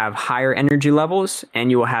will have higher energy levels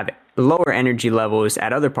and you will have lower energy levels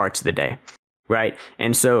at other parts of the day, right?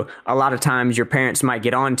 And so a lot of times your parents might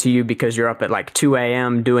get on to you because you're up at like 2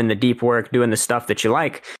 a.m. doing the deep work, doing the stuff that you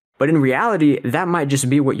like. But in reality, that might just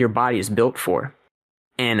be what your body is built for.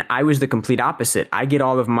 And I was the complete opposite. I get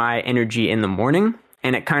all of my energy in the morning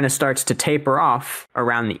and it kind of starts to taper off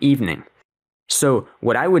around the evening. So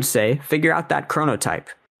what I would say, figure out that chronotype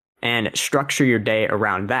and structure your day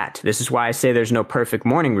around that. This is why I say there's no perfect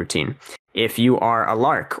morning routine, If you are a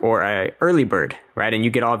lark or a early bird, right, and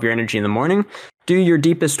you get all of your energy in the morning, do your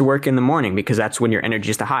deepest work in the morning because that's when your energy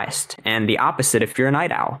is the highest. And the opposite if you're a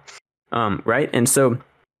night owl, right? And so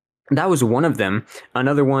that was one of them.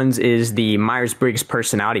 Another one is the Myers-Briggs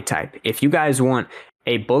personality type. If you guys want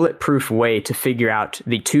a bulletproof way to figure out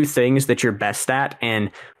the two things that you're best at and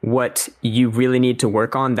what you really need to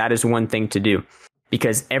work on, that is one thing to do,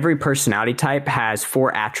 because every personality type has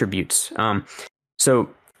 4 attributes. So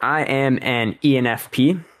I am an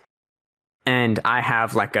ENFP, and I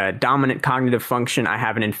have like a dominant cognitive function. I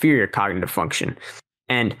have an inferior cognitive function.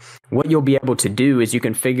 And what you'll be able to do is you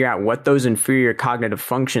can figure out what those inferior cognitive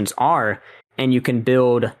functions are, and you can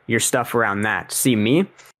build your stuff around that. See me?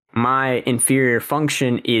 My inferior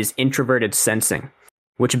function is introverted sensing,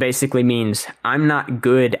 which basically means I'm not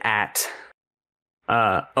good at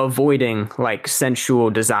avoiding like sensual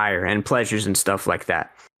desire and pleasures and stuff like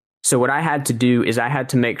that. So what I had to do is I had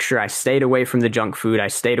to make sure I stayed away from the junk food, I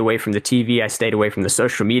stayed away from the TV, I stayed away from the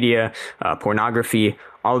social media, pornography,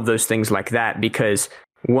 all of those things like that, because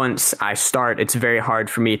once I start, it's very hard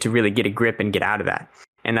for me to really get a grip and get out of that.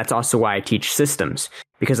 And that's also why I teach systems,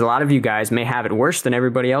 because a lot of you guys may have it worse than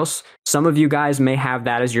everybody else. Some of you guys may have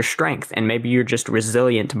that as your strength, and maybe you're just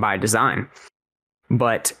resilient by design.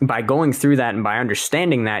 But by going through that and by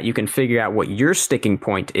understanding that, you can figure out what your sticking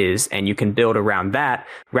point is, and you can build around that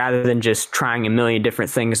rather than just trying a million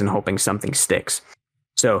different things and hoping something sticks.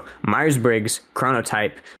 So Myers-Briggs,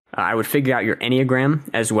 chronotype, I would figure out your Enneagram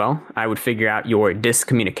as well. I would figure out your DISC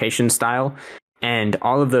communication style. And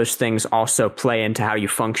all of those things also play into how you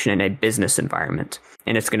function in a business environment.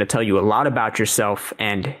 And it's going to tell you a lot about yourself,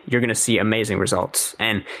 and you're going to see amazing results.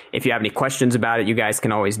 And if you have any questions about it, you guys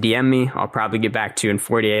can always DM me. I'll probably get back to you in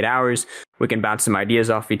 48 hours. We can bounce some ideas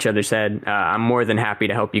off each other's head. I'm more than happy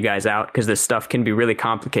to help you guys out because this stuff can be really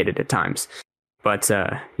complicated at times. But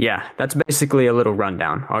yeah, that's basically a little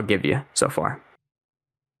rundown I'll give you so far.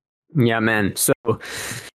 Yeah, man. So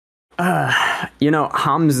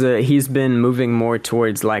Hamza, he's been moving more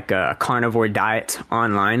towards like a carnivore diet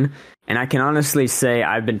online. And I can honestly say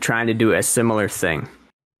I've been trying to do a similar thing.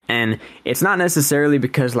 And it's not necessarily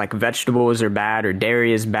because like vegetables are bad or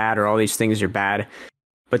dairy is bad or all these things are bad.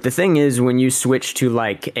 But the thing is, when you switch to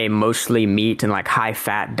like a mostly meat and like high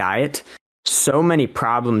fat diet, so many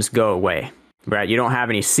problems go away. Right? You don't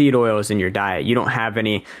have any seed oils in your diet. You don't have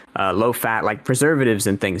any low fat like preservatives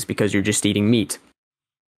and things because you're just eating meat.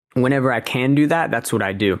 Whenever I can do that, that's what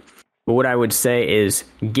I do. But what I would say is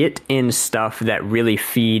get in stuff that really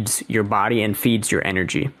feeds your body and feeds your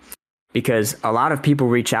energy. Because a lot of people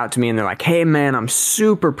reach out to me and they're like, hey man, I'm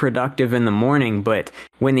super productive in the morning, but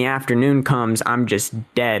when the afternoon comes, I'm just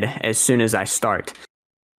dead as soon as I start.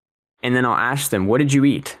 And then I'll ask them, what did you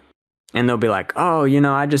eat? And they'll be like, oh,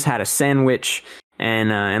 I just had a sandwich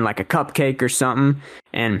and like a cupcake or something.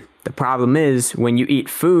 And the problem is when you eat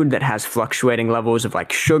food that has fluctuating levels of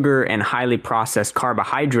like sugar and highly processed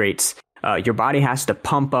carbohydrates, your body has to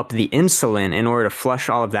pump up the insulin in order to flush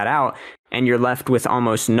all of that out. And you're left with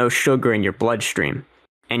almost no sugar in your bloodstream.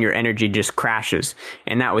 And your energy just crashes.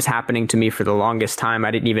 And that was happening to me for the longest time.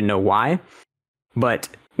 I didn't even know why. But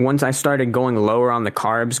once I started going lower on the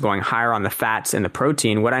carbs, going higher on the fats and the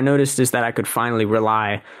protein, what I noticed is that I could finally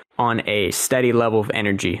rely on a steady level of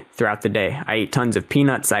energy throughout the day. I eat tons of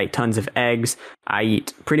peanuts. I eat tons of eggs. I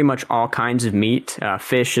eat pretty much all kinds of meat.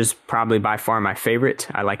 Fish is probably by far my favorite.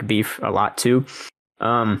 I like beef a lot too.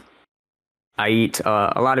 I eat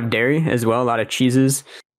a lot of dairy as well, a lot of cheeses.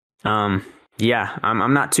 Yeah,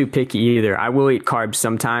 I'm not too picky either. I will eat carbs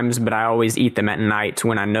sometimes, but I always eat them at night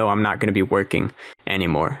when I know I'm not going to be working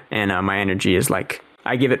anymore. And my energy is like,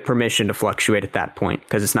 I give it permission to fluctuate at that point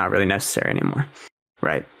because it's not really necessary anymore.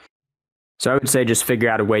 Right. So I would say just figure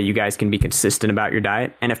out a way you guys can be consistent about your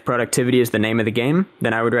diet. And if productivity is the name of the game,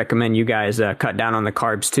 then I would recommend you guys cut down on the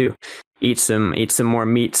carbs too. Eat some more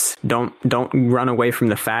meats. Don't run away from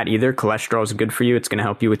the fat either. Cholesterol is good for you. It's going to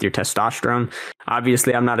help you with your testosterone.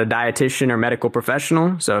 Obviously, I'm not a dietitian or medical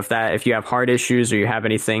professional. So if you have heart issues or you have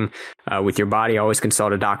anything with your body, always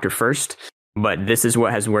consult a doctor first. But this is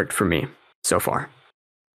what has worked for me so far.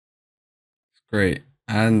 Great.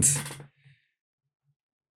 And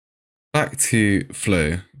back to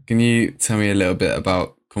flow. Can you tell me a little bit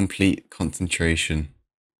about complete concentration?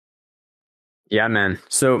 Yeah, man.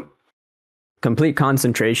 So complete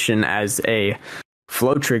concentration as a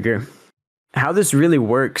flow trigger, how this really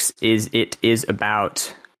works is it is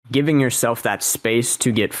about giving yourself that space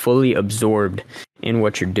to get fully absorbed in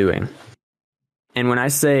what you're doing. And when I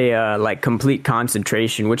say like complete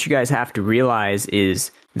concentration, what you guys have to realize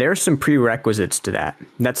is there are some prerequisites to that.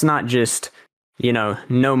 That's not just,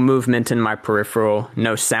 no movement in my peripheral,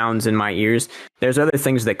 no sounds in my ears. There's other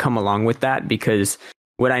things that come along with that, because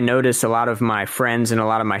what I notice a lot of my friends and a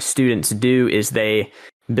lot of my students do is they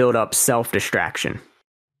build up self-distraction,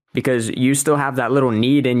 because you still have that little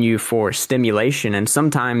need in you for stimulation. And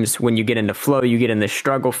sometimes when you get into flow, you get in this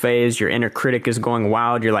struggle phase, your inner critic is going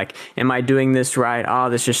wild. You're like, am I doing this right? Oh,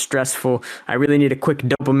 this is stressful. I really need a quick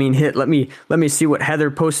dopamine hit. Let me see what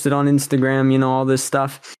Heather posted on Instagram, all this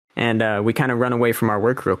stuff. And we kind of run away from our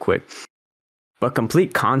work real quick. But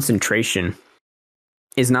complete concentration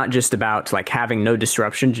is not just about like having no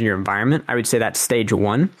disruptions in your environment. I would say that's stage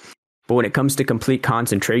one. But when it comes to complete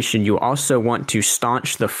concentration, you also want to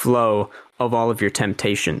staunch the flow of all of your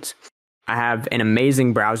temptations. I have an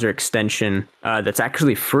amazing browser extension that's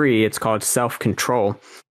actually free. It's called Self-Control.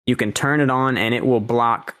 You can turn it on and it will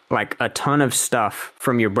block like a ton of stuff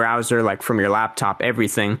from your browser, like from your laptop,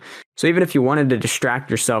 everything. So even if you wanted to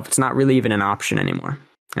distract yourself, it's not really even an option anymore.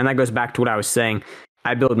 And that goes back to what I was saying.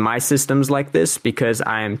 I build my systems like this because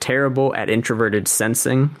I am terrible at introverted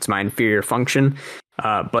sensing. It's my inferior function.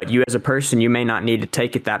 But you as a person, you may not need to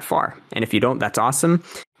take it that far. And if you don't, that's awesome.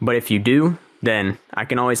 But if you do, then I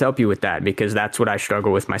can always help you with that, because that's what I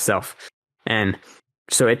struggle with myself. And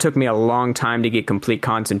so it took me a long time to get complete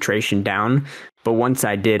concentration down. But once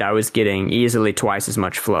I did, I was getting easily twice as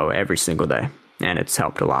much flow every single day. And it's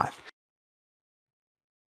helped a lot.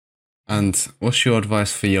 And what's your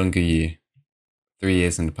advice for younger you? 3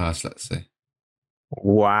 years in the past, let's say.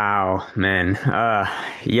 Wow, man.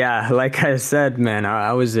 Yeah, like I said, man,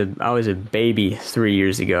 I was a baby 3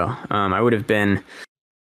 years ago. I would have been,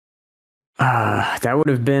 that would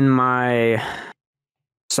have been my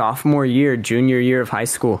junior year of high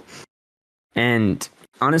school. And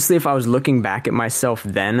honestly, if I was looking back at myself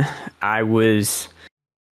then, I was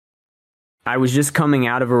just coming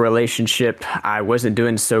out of a relationship. I wasn't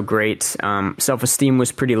doing so great. Self-esteem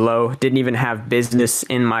was pretty low. Didn't even have business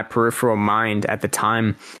in my peripheral mind at the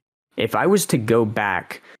time. If I was to go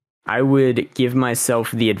back, I would give myself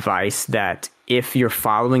the advice that if you're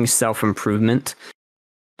following self-improvement,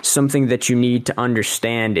 something that you need to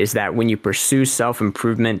understand is that when you pursue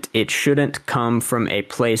self-improvement, it shouldn't come from a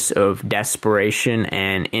place of desperation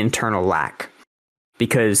and internal lack.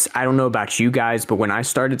 Because I don't know about you guys, but when I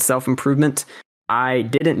started self-improvement, I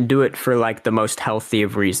didn't do it for like the most healthy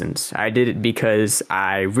of reasons. I did it because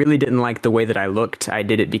I really didn't like the way that I looked. I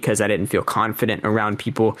did it because I didn't feel confident around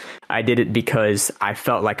people. I did it because I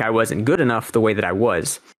felt like I wasn't good enough the way that I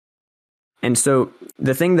was. And so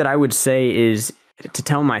the thing that I would say is to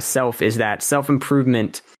tell myself is that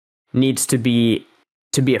self-improvement needs to be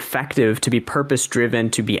effective, to be purpose-driven,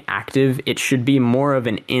 to be active. It should be more of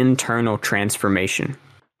an internal transformation.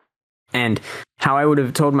 And how I would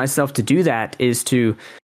have told myself to do that is to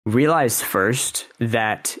realize first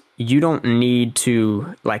that you don't need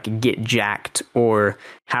to like get jacked or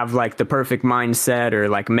have like the perfect mindset or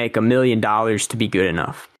like make $1 million to be good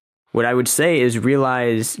enough. What I would say is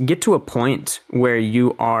get to a point where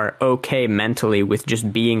you are okay mentally with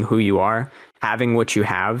just being who you are, having what you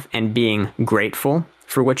have, and being grateful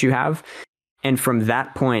for what you have. And from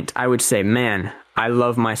that point, I would say, man, I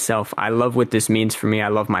love myself. I love what this means for me. I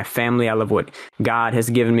love my family. I love what God has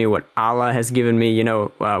given me, what Allah has given me,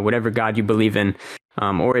 whatever God you believe in.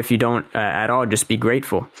 Or if you don't at all, just be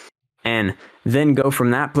grateful. And then go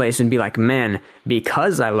from that place and be like, man,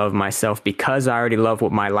 because I love myself, because I already love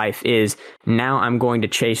what my life is, now I'm going to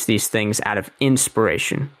chase these things out of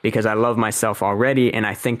inspiration because I love myself already. And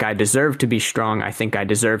I think I deserve to be strong. I think I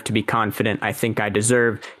deserve to be confident. I think I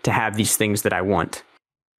deserve to have these things that I want.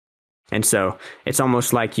 And so it's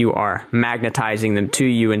almost like you are magnetizing them to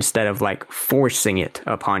you instead of like forcing it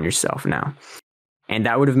upon yourself now. And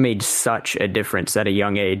that would have made such a difference at a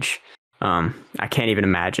young age. I can't even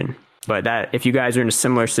imagine. But that if you guys are in a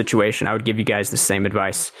similar situation, I would give you guys the same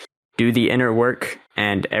advice. Do the inner work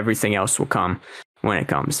and everything else will come when it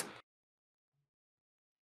comes.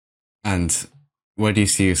 And where do you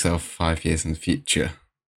see yourself 5 years in the future?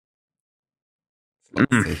 You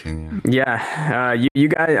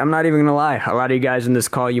guys, I'm not even going to lie. A lot of you guys in this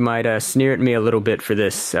call, you might sneer at me a little bit for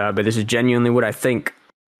this, but this is genuinely what I think.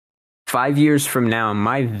 5 years from now,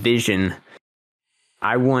 my vision,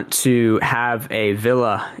 I want to have a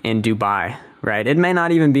villa in Dubai, right? It may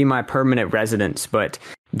not even be my permanent residence, but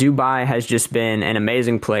Dubai has just been an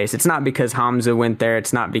amazing place. It's not because Hamza went there.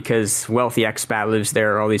 It's not because wealthy expat lives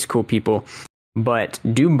there or all these cool people, but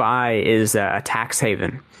Dubai is a tax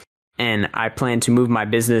haven. And I plan to move my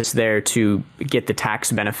business there to get the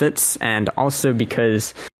tax benefits. And also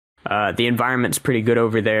because The environment's pretty good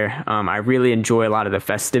over there. I really enjoy a lot of the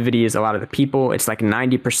festivities, a lot of the people. It's like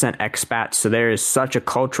 90% expats, so there is such a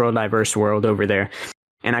cultural diverse world over there.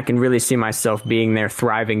 And I can really see myself being there,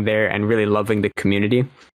 thriving there, and really loving the community.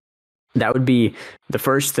 That would be the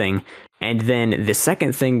first thing. And then the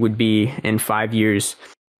second thing would be, in 5 years,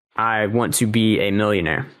 I want to be a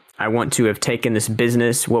millionaire. I want to have taken this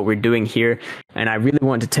business, what we're doing here, and I really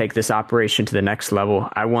want to take this operation to the next level.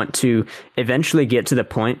 I want to eventually get to the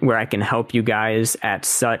point where I can help you guys at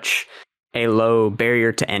such a low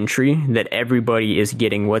barrier to entry that everybody is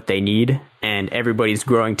getting what they need and everybody's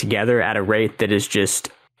growing together at a rate that is just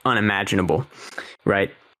unimaginable,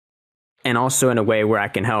 right? And also in a way where I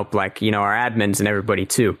can help, like, you know, our admins and everybody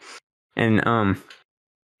too. And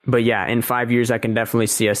but yeah, in 5 years, I can definitely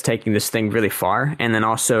see us taking this thing really far. And then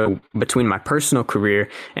also between my personal career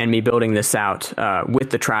and me building this out with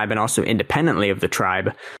the tribe and also independently of the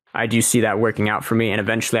tribe, I do see that working out for me. And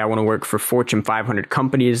eventually I want to work for Fortune 500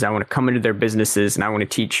 companies. I want to come into their businesses and I want to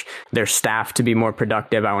teach their staff to be more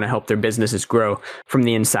productive. I want to help their businesses grow from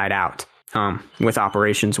the inside out with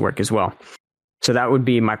operations work as well. So that would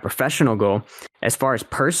be my professional goal. As far as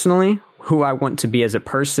personally, who I want to be as a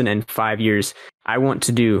person in 5 years, I want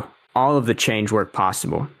to do all of the change work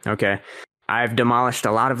possible. Okay. I've demolished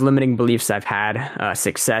a lot of limiting beliefs I've had.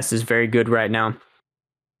 Success is very good right now.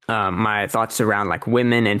 My thoughts around like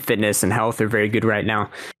women and fitness and health are very good right now.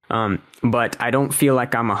 But I don't feel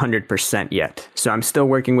like I'm 100% yet. So I'm still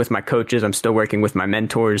working with my coaches. I'm still working with my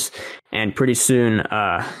mentors. And pretty soon,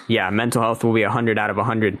 mental health will be 100 out of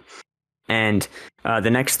 100. And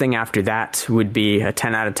the next thing after that would be a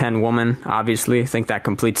 10 out of 10 woman. Obviously, I think that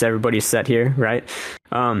completes everybody's set here, right?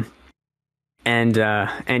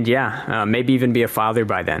 Maybe even be a father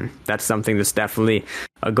by then. That's something that's definitely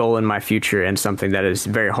a goal in my future and something that is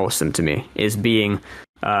very wholesome to me, is being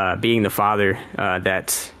the father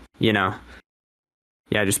that, you know,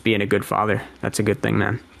 just being a good father. That's a good thing,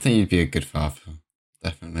 man. I think you'd be a good father.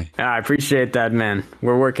 Definitely. I appreciate that, man.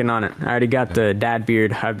 We're working on it. I already got the dad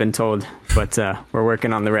beard, I've been told, but we're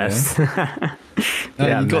working on the rest.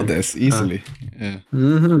 Yeah, you got this easily. Yeah.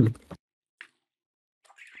 Mm-hmm.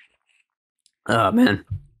 Oh, man.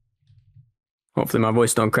 Hopefully my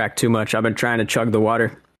voice don't crack too much. I've been trying to chug the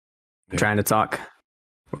water, trying to talk.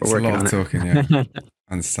 We're working on it. Talking, yeah. I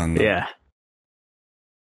understand that. Yeah.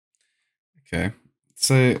 Okay.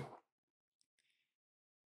 So,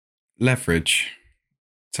 leverage.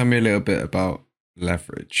 Tell me a little bit about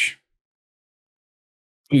leverage.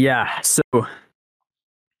 Yeah, so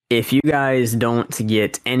if you guys don't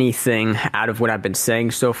get anything out of what I've been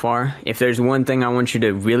saying so far, if there's one thing I want you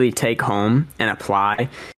to really take home and apply,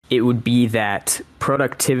 it would be that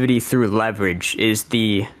productivity through leverage is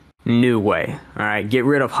the new way. All right, get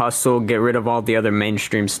rid of hustle, get rid of all the other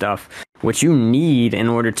mainstream stuff. What you need in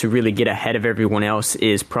order to really get ahead of everyone else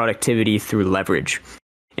is productivity through leverage.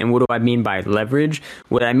 And what do I mean by leverage?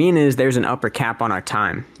 What I mean is there's an upper cap on our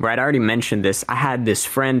time, right? I already mentioned this. I had this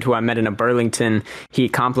friend who I met in a Burlington. He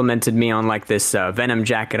complimented me on like this Venom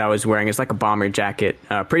jacket I was wearing. It's like a bomber jacket,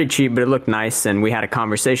 pretty cheap, but it looked nice. And we had a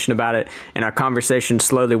conversation about it. And our conversation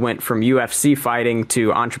slowly went from UFC fighting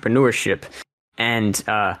to entrepreneurship. And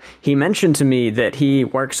he mentioned to me that he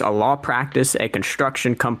works a law practice, a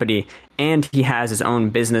construction company, and he has his own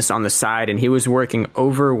business on the side. And he was working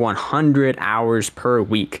over 100 hours per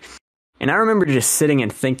week. And I remember just sitting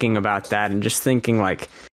and thinking about that and just thinking like,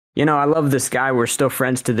 you know, I love this guy. We're still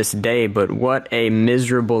friends to this day, but what a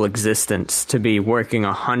miserable existence to be working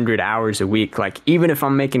 100 hours a week. Like, even if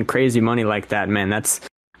I'm making crazy money like that, man,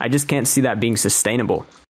 I just can't see that being sustainable.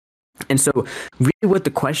 And so really what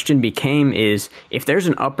the question became is, if there's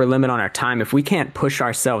an upper limit on our time, if we can't push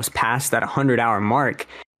ourselves past that 100-hour mark,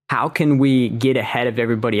 how can we get ahead of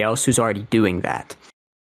everybody else who's already doing that?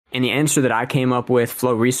 And the answer that I came up with,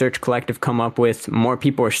 Flow Research Collective come up with, more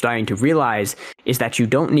people are starting to realize, is that you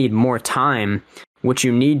don't need more time. What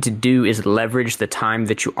you need to do is leverage the time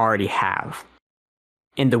that you already have.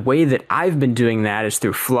 And the way that I've been doing that is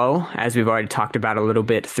through flow, as we've already talked about a little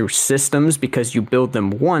bit, through systems, because you build them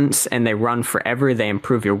once and they run forever. They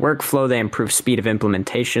improve your workflow. They improve speed of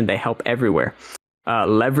implementation. They help everywhere.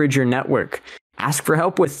 Leverage your network. Ask for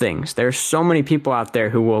help with things. There's so many people out there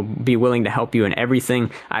who will be willing to help you in everything.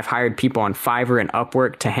 I've hired people on Fiverr and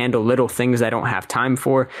Upwork to handle little things I don't have time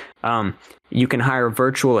for. You can hire a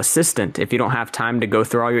virtual assistant if you don't have time to go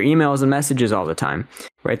through all your emails and messages all the time,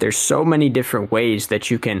 right? There's so many different ways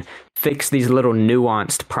that you can fix these little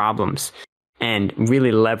nuanced problems and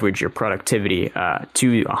really leverage your productivity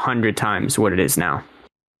to 100 times what it is now.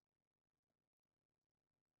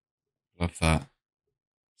 Love that.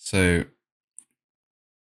 So,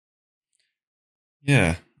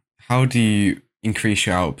 yeah, How do you increase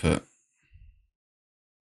your output?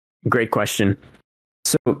 Great question.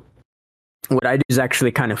 So what I do is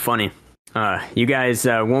actually kind of funny. You guys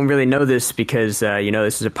won't really know this because,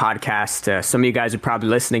 this is a podcast. Some of you guys are probably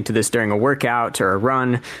listening to this during a workout or a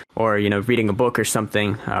run or, reading a book or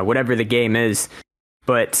something, whatever the game is.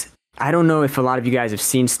 But I don't know if a lot of you guys have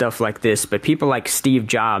seen stuff like this, but people like Steve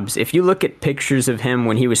Jobs, if you look at pictures of him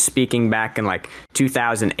when he was speaking back in like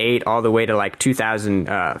 2008 all the way to like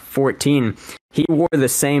 2014, he wore the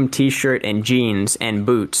same t-shirt and jeans and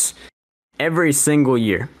boots every single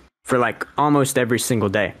year for like almost every single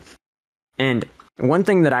day. And one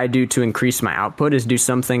thing that I do to increase my output is do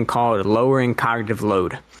something called lowering cognitive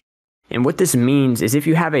load. And what this means is if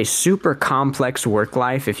you have a super complex work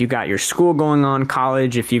life, if you got your school going on,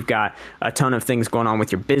 college, if you've got a ton of things going on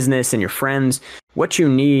with your business and your friends, what you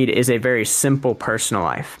need is a very simple personal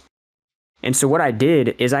life. And so what I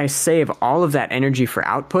did is I save all of that energy for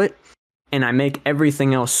output and I make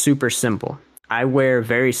everything else super simple. I wear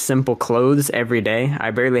very simple clothes every day.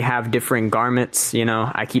 I barely have differing garments.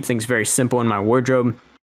 I keep things very simple in my wardrobe.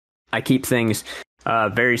 I keep things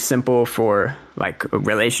very simple for like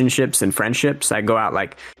relationships and friendships. I go out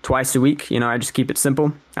like twice a week. I just keep it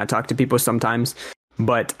simple. I talk to people sometimes,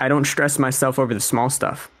 but I don't stress myself over the small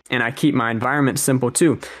stuff. And I keep my environment simple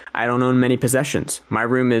too. I don't own many possessions. My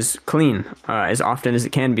room is clean as often as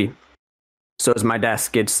it can be. So is my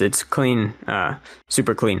desk. It's clean,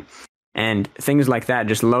 super clean. And things like that,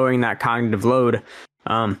 just lowering that cognitive load.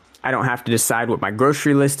 I don't have to decide what my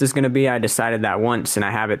grocery list is going to be. I decided that once and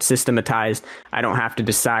I have it systematized. I don't have to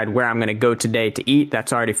decide where I'm going to go today to eat.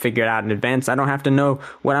 That's already figured out in advance. I don't have to know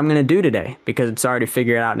what I'm going to do today because it's already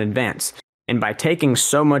figured out in advance. And by taking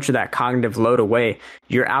so much of that cognitive load away,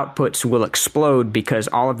 your outputs will explode because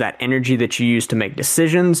all of that energy that you use to make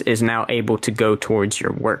decisions is now able to go towards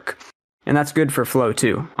your work. And that's good for flow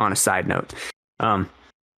too, on a side note.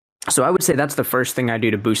 So I would say that's the first thing I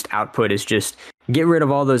do to boost output is just get rid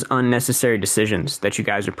of all those unnecessary decisions that you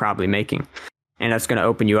guys are probably making. And that's going to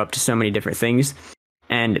open you up to so many different things.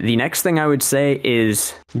 And the next thing I would say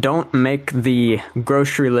is don't make the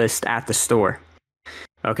grocery list at the store.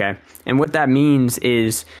 Okay. And what that means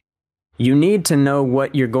is you need to know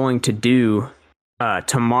what you're going to do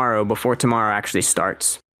tomorrow before tomorrow actually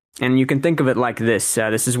starts. And you can think of it like this.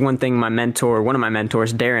 This is one thing one of my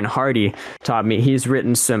mentors, Darren Hardy, taught me. He's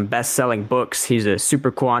written some best-selling books. He's a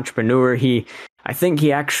super cool entrepreneur. I think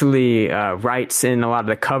he actually writes in a lot of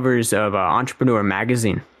the covers of Entrepreneur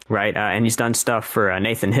magazine, right? And he's done stuff for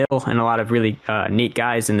Nathan Hill and a lot of really neat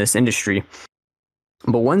guys in this industry.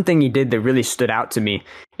 But one thing he did that really stood out to me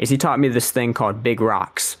is he taught me this thing called Big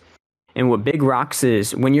Rocks. And what Big Rocks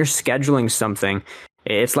is, when you're scheduling something,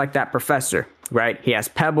 it's like that professor, right? He has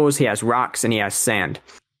pebbles, he has rocks, and he has sand.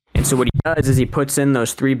 And so what he does is he puts in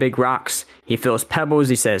those 3 big rocks. He fills pebbles.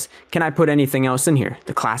 He says, can I put anything else in here?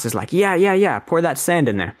 The class is like, yeah. Pour that sand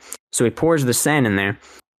in there. So he pours the sand in there.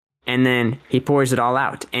 And then he pours it all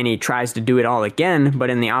out. And he tries to do it all again, but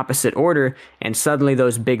in the opposite order. And suddenly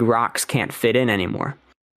those big rocks can't fit in anymore.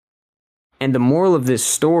 And the moral of this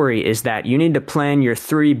story is that you need to plan your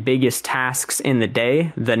 3 biggest tasks in the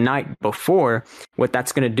day the night before. What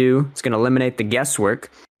that's going to do, it's going to eliminate the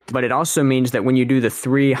guesswork. But it also means that when you do the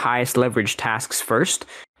 3 highest leverage tasks first,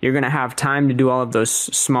 you're going to have time to do all of those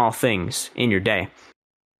small things in your day.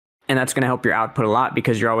 And that's going to help your output a lot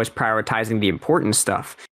because you're always prioritizing the important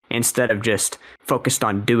stuff instead of just focused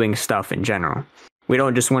on doing stuff in general. We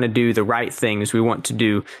don't just want to do the right things. We want to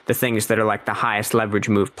do the things that are like the highest leverage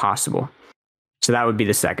move possible. So that would be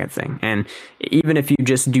the second thing. And even if you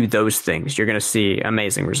just do those things, you're going to see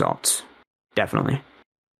amazing results. Definitely.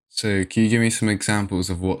 So can you give me some examples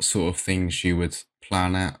of what sort of things you would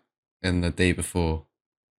plan out in the day before?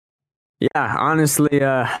 Yeah, honestly,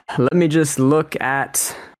 let me just look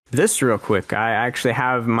at this real quick. I actually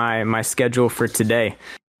have my schedule for today.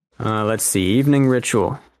 Let's see, evening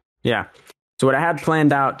ritual. Yeah. So what I had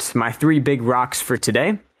planned out, my 3 big rocks for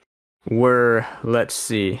today were, let's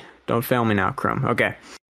see, don't fail me now, Chrome. Okay.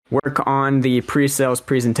 Work on the pre-sales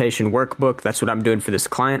presentation workbook. That's what I'm doing for this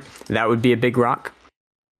client. That would be a big rock.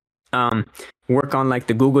 Work on like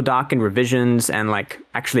the Google Doc and revisions and like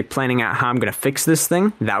actually planning out how I'm going to fix this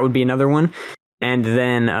thing. That would be another one. And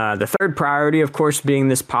then the third priority, of course, being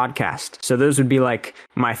this podcast. So those would be like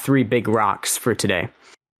my 3 big rocks for today.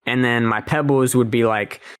 And then my pebbles would be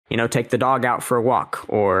like, take the dog out for a walk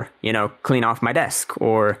or, clean off my desk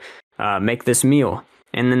or make this meal.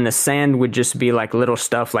 And then the sand would just be like little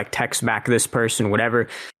stuff like text back this person, whatever.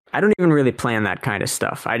 I don't even really plan that kind of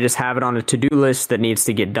stuff. I just have it on a to-do list that needs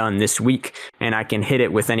to get done this week, and I can hit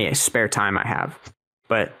it with any spare time I have.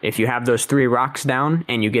 But if you have those 3 rocks down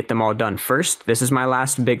and you get them all done first, this is my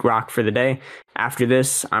last big rock for the day. After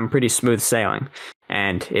this, I'm pretty smooth sailing.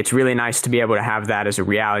 And it's really nice to be able to have that as a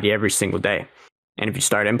reality every single day. And if you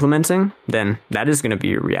start implementing, then that is going to be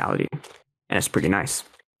your reality. And it's pretty nice,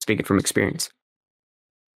 speaking from experience.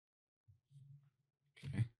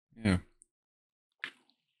 Okay. Yeah.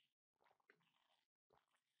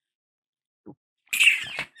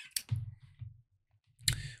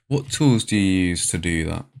 What tools do you use to do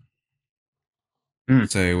that?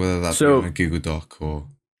 So whether that be on a Google Doc or...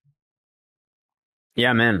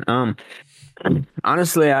 Yeah, man.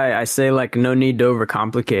 Honestly, I say like no need to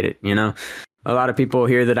overcomplicate it. You know, a lot of people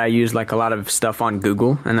hear that I use like a lot of stuff on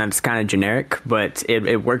Google, and that's kind of generic, but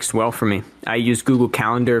it works well for me. I use Google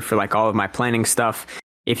Calendar for like all of my planning stuff.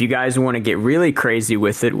 If you guys want to get really crazy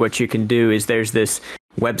with it, what you can do is there's this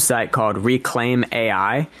website called Reclaim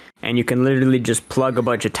AI, and you can literally just plug a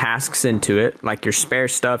bunch of tasks into it, like your spare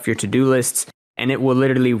stuff, your to-do lists, and it will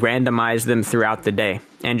literally randomize them throughout the day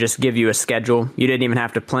and just give you a schedule. You didn't even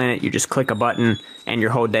have to plan it. You just click a button and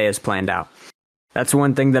your whole day is planned out. That's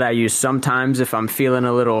one thing that I use sometimes if I'm feeling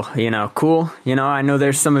a little, cool. I know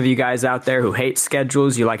there's some of you guys out there who hate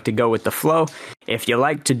schedules. You like to go with the flow. If you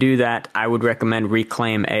like to do that, I would recommend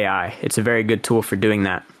Reclaim AI. It's a very good tool for doing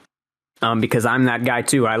that. Because I'm that guy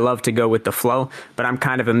too. I love to go with the flow, but I'm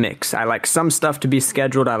kind of a mix. I like some stuff to be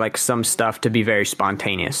scheduled. I like some stuff to be very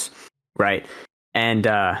spontaneous, right? And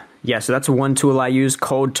so that's one tool I use.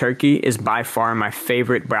 Cold Turkey is by far my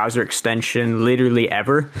favorite browser extension literally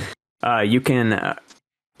ever. You can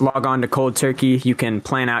log on to Cold Turkey. You can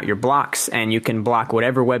plan out your blocks, and you can block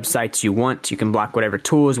whatever websites you want. You can block whatever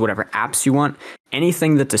tools, whatever apps you want.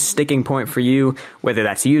 Anything that's a sticking point for you, whether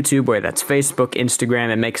that's YouTube, whether that's Facebook, Instagram,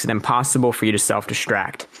 it makes it impossible for you to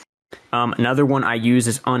self-distract. Another one I use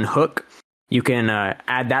is Unhook. You can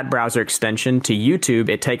add that browser extension to YouTube.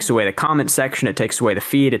 It takes away the comment section. It takes away the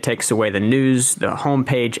feed. It takes away the news, the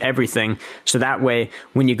homepage, everything. So that way,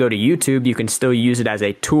 when you go to YouTube, you can still use it as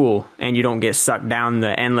a tool and you don't get sucked down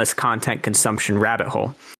the endless content consumption rabbit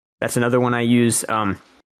hole. That's another one I use. And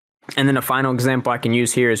then a final example I can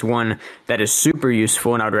use here is one that is super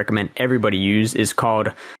useful and I would recommend everybody use is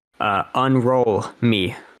called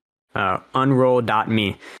Unroll.me.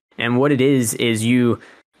 Unroll.me. And what it is you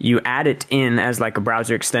add it in as like a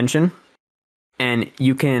browser extension, and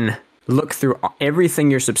you can look through everything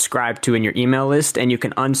you're subscribed to in your email list, and you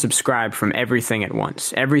can unsubscribe from everything at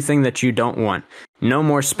once. Everything that you don't want. No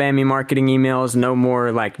more spammy marketing emails, no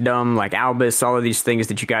more like dumb, like Albus, all of these things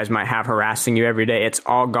that you guys might have harassing you every day. It's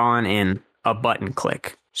all gone in a button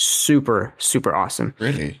click. Super, super awesome.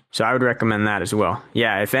 Really? So I would recommend that as well.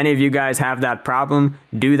 Yeah, if any of you guys have that problem,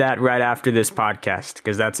 do that right after this podcast,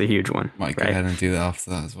 because that's a huge one. Might go ahead and do that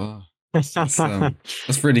after that as well.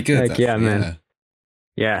 That's really good. Like, yeah, man.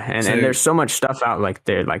 Yeah, and there's so much stuff out like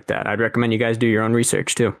that. I'd recommend you guys do your own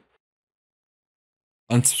research too.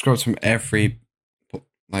 Unsubscribe from every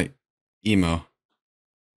email.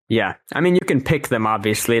 Yeah, I mean, you can pick them,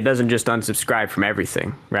 obviously. It doesn't just unsubscribe from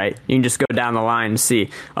everything, right? You can just go down the line and see,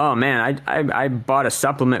 oh, man, I bought a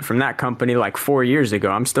supplement from that company like 4 years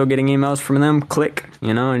ago. I'm still getting emails from them. Click,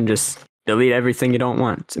 and just delete everything you don't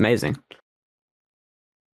want. It's amazing.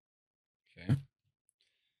 Okay.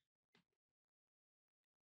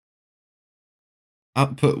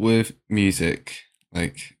 Output with music.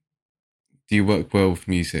 Like, do you work well with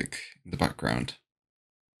music in the background?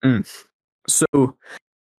 So...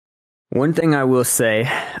 one thing I will say,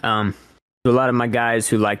 to a lot of my guys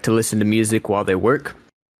who like to listen to music while they work,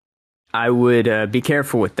 I would be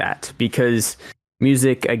careful with that because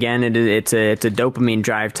music, again, it's a dopamine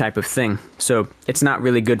drive type of thing. So it's not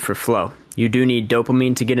really good for flow. You do need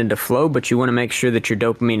dopamine to get into flow, but you want to make sure that your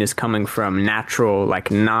dopamine is coming from natural,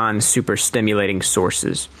 like non-super stimulating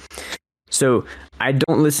sources. So I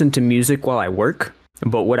don't listen to music while I work.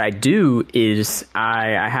 But what I do is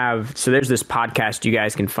so there's this podcast you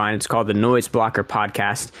guys can find. It's called the Noise Blocker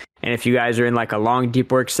Podcast. And if you guys are in like a long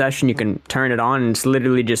deep work session, you can turn it on and it's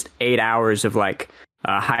literally just 8 hours of like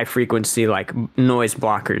high frequency, like noise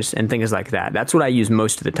blockers and things like that. That's what I use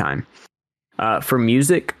most of the time. For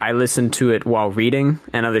music, I listen to it while reading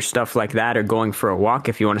and other stuff like that, or going for a walk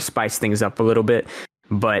if you want to spice things up a little bit.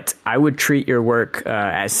 But I would treat your work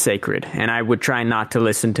as sacred, and I would try not to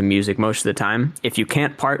listen to music most of the time. If you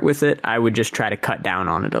can't part with it, I would just try to cut down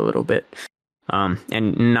on it a little bit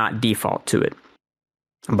and not default to it.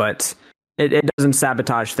 But it doesn't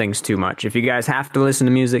sabotage things too much. If you guys have to listen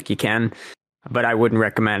to music, you can, but I wouldn't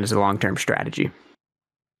recommend it as a long-term strategy.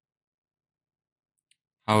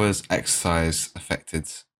 How has exercise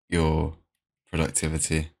affected your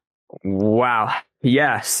productivity? Wow.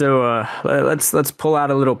 Yeah, so let's pull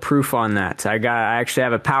out a little proof on that. I actually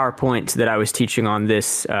have a PowerPoint that I was teaching on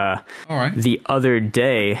this All right. the other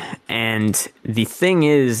day, and the thing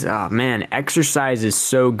is, man, exercise is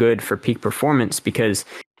so good for peak performance because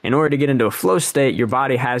in order to get into a flow state, your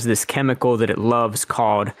body has this chemical that it loves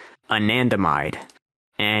called anandamide.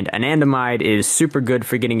 And anandamide is super good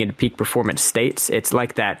for getting into peak performance states. It's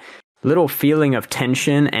like that little feeling of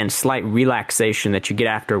tension and slight relaxation that you get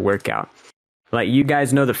after a workout. Like, you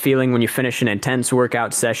guys know the feeling when you finish an intense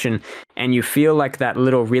workout session and you feel like that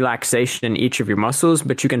little relaxation in each of your muscles,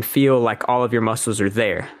 but you can feel like all of your muscles are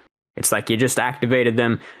there. It's like you just activated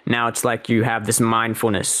them. Now it's like you have this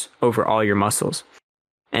mindfulness over all your muscles.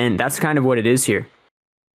 And that's kind of what it is here.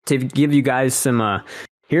 To give you guys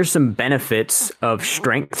here's some benefits of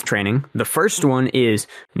strength training. The first one is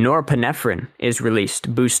norepinephrine is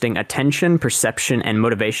released, boosting attention, perception, and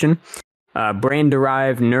motivation.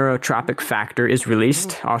 Brain-derived neurotropic factor is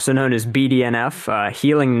released, also known as BDNF,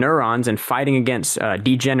 healing neurons and fighting against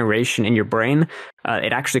degeneration in your brain.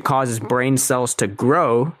 It actually causes brain cells to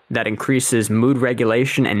grow. That increases mood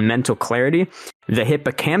regulation and mental clarity. The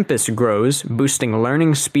hippocampus grows, boosting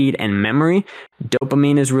learning speed and memory.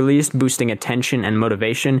 Dopamine is released, boosting attention and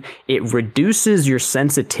motivation. It reduces your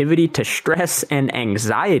sensitivity to stress and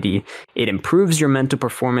anxiety. It improves your mental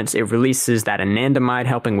performance. It releases that anandamide,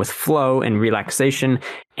 helping with flow and relaxation.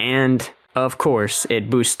 And of course, it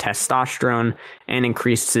boosts testosterone and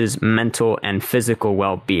increases mental and physical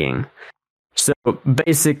well-being. So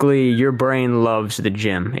basically, your brain loves the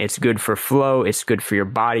gym. It's good for flow. It's good for your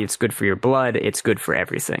body. It's good for your blood. It's good for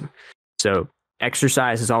everything. So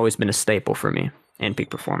exercise has always been a staple for me in peak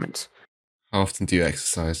performance. How often do you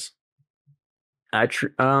exercise? I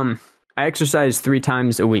exercise 3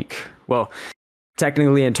 times a week. Well,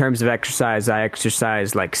 technically, in terms of exercise, I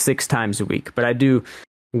exercise like 6 times a week. But I do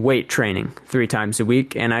weight training 3 times a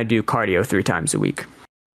week, and I do cardio 3 times a week.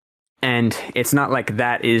 And it's not like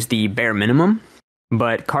that is the bare minimum,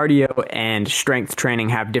 but cardio and strength training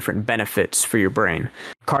have different benefits for your brain.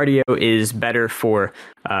 Cardio is better for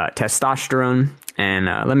testosterone, and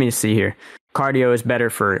let me see here. Cardio is better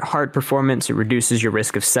for heart performance. It reduces your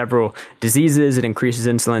risk of several diseases. It increases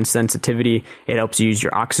insulin sensitivity. It helps you use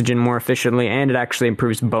your oxygen more efficiently, and it actually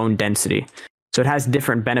improves bone density. So it has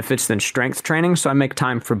different benefits than strength training, so I make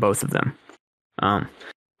time for both of them.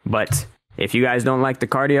 But if you guys don't like the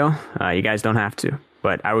cardio, you guys don't have to.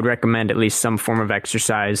 But I would recommend at least some form of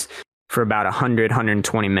exercise for about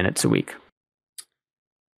 120 minutes a week.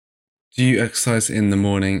 Do you exercise in the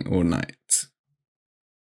morning or night?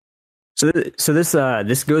 So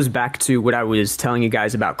this goes back to what I was telling you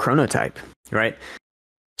guys about chronotype, right?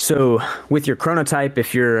 So with your chronotype,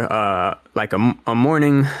 if you're like a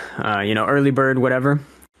morning, early bird, whatever,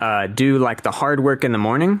 do like the hard work in the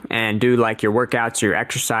morning and do like your workouts, your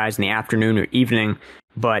exercise in the afternoon or evening.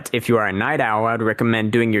 But if you are a night owl, I would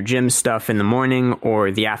recommend doing your gym stuff in the morning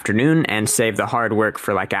or the afternoon and save the hard work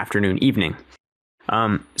for like afternoon, evening.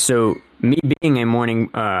 So me being a morning,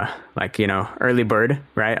 early bird,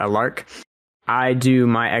 right? A lark, I do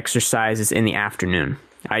my exercises in the afternoon.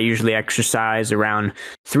 I usually exercise around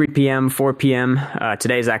 3 p.m., 4 p.m.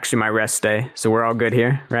 Today's actually my rest day, so we're all good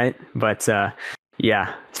here, right? But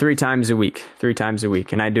yeah, 3 times a week,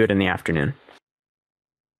 and I do it in the afternoon.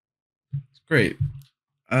 Great.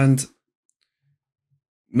 And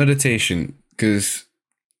meditation, because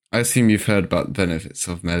I assume you've heard about the benefits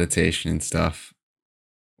of meditation and stuff.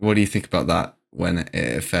 What do you think about that when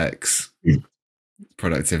it affects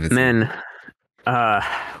productivity? Man,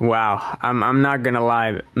 wow. I'm not gonna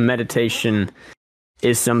lie. Meditation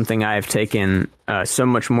is something I have taken so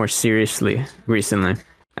much more seriously recently.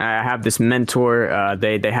 I have this mentor.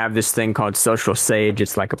 They have this thing called Social Sage.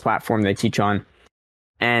 It's like a platform they teach on,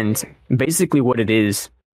 and basically what it is,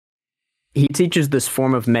 he teaches this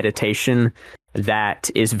form of meditation that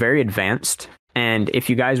is very advanced. And if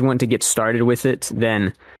you guys want to get started with it,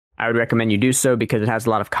 then I would recommend you do so because it has a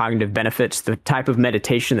lot of cognitive benefits. The type of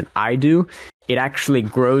meditation that I do, it actually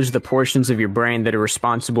grows the portions of your brain that are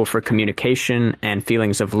responsible for communication and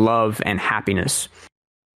feelings of love and happiness.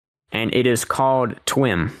 And it is called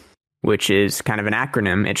TWIM, which is kind of an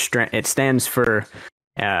acronym. It stands for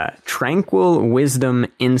Tranquil Wisdom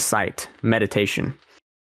Insight Meditation.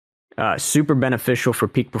 Super beneficial for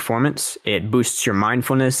peak performance. It boosts your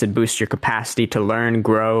mindfulness. It boosts your capacity to learn,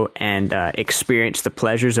 grow, and experience the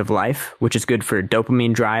pleasures of life, which is good for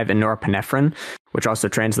dopamine drive and norepinephrine, which also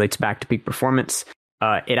translates back to peak performance.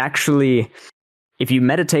 It actually, if you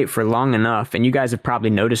meditate for long enough, and you guys have probably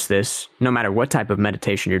noticed this, no matter what type of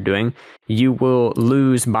meditation you're doing, you will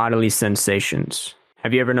lose bodily sensations.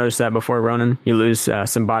 Have you ever noticed that before, Ronan? You lose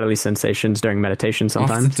some bodily sensations during meditation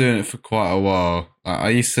sometimes? After doing it for quite a while, I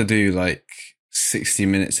used to do like 60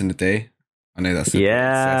 minutes in a day. I know that's a bit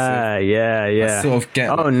excessive. Yeah. I sort of get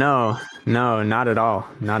Oh, no, not at all.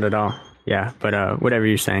 Not at all. Yeah, but whatever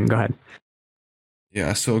you're saying, go ahead. Yeah,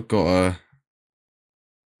 I sort of got a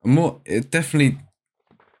more, it definitely,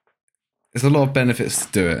 there's a lot of benefits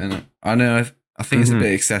to do it. And I know, I think it's a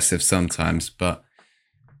bit excessive sometimes, but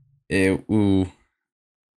it will,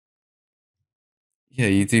 yeah,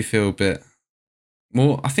 you do feel a bit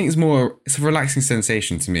more, I think it's a relaxing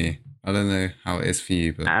sensation to me. I don't know how it is for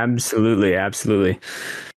you, but Absolutely.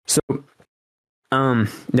 So,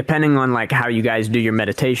 depending on like how you guys do your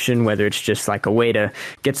meditation, whether it's just like a way to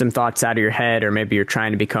get some thoughts out of your head, or maybe you're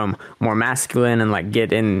trying to become more masculine and like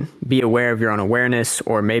be aware of your own awareness,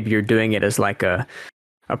 or maybe you're doing it as like a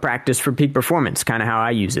practice for peak performance, kind of how I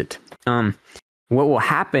use it. What will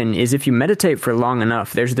happen is if you meditate for long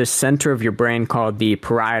enough, there's this center of your brain called the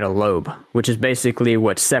parietal lobe, which is basically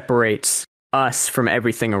what separates us from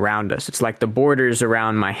everything around us. It's like the borders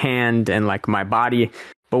around my hand and like my body.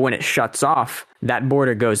 But when it shuts off, that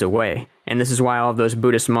border goes away. And this is why all of those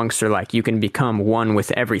Buddhist monks are like, you can become one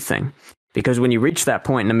with everything. Because when you reach that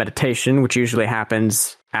point in a meditation, which usually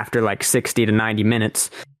happens after like 60 to 90 minutes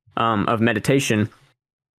of meditation,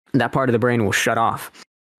 that part of the brain will shut off.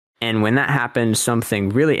 And when that happens, something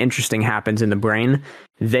really interesting happens in the brain.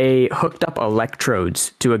 They hooked up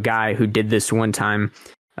electrodes to a guy who did this one time.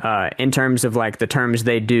 In terms of like the terms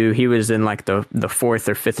they do, he was in like the fourth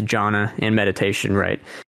or fifth jhana in meditation, right?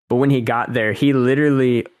 But when he got there, he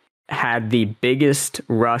literally had the biggest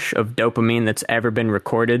rush of dopamine that's ever been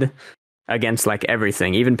recorded against like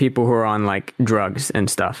everything. Even people who are on like drugs and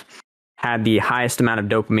stuff had the highest amount of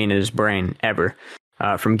dopamine in his brain ever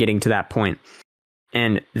from getting to that point.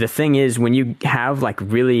 And the thing is, when you have like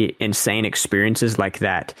really insane experiences like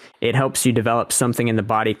that, it helps you develop something in the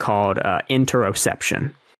body called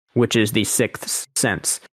interoception, which is the sixth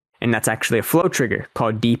sense. And that's actually a flow trigger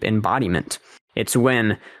called deep embodiment. It's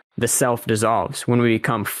when the self dissolves, when we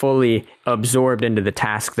become fully absorbed into the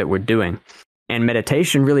task that we're doing. And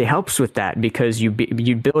meditation really helps with that, because you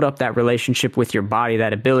build up that relationship with your body,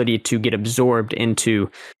 that ability to get absorbed into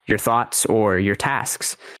your thoughts or your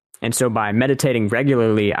tasks. And so by meditating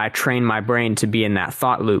regularly, I train my brain to be in that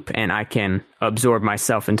thought loop, and I can absorb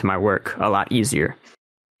myself into my work a lot easier.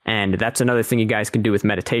 And that's another thing you guys can do with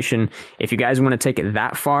meditation. If you guys want to take it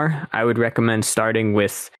that far, I would recommend starting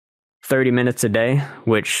with 30 minutes a day,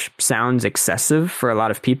 which sounds excessive for a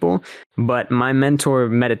lot of people. But my mentor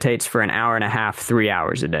meditates for an hour and a half, 3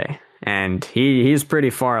 hours a day. And he's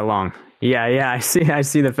pretty far along. Yeah, I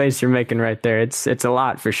see the face you're making right there. It's a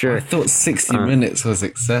lot for sure. I thought 60 minutes was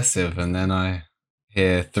excessive, and then I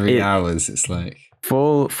hear 3 hours. It's like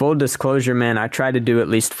full disclosure, man. I try to do at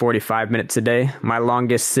least 45 minutes a day. My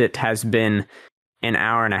longest sit has been an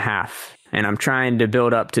hour and a half, and I'm trying to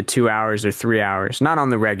build up to 2 hours or 3 hours, not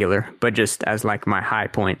on the regular, but just as like my high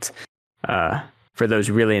point for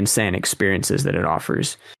those really insane experiences that it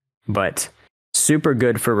offers. But super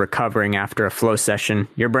good for recovering after a flow session.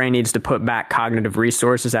 Your brain needs to put back cognitive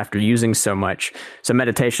resources after using so much. So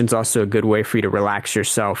meditation is also a good way for you to relax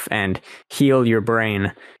yourself and heal your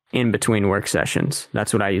brain in between work sessions.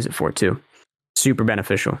 That's what I use it for too. Super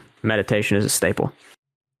beneficial. Meditation is a staple.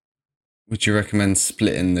 Would you recommend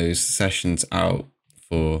splitting those sessions out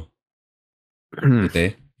for the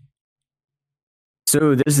day?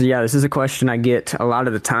 So this is a question I get a lot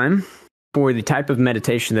of the time. For the type of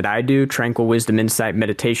meditation that I do, tranquil wisdom insight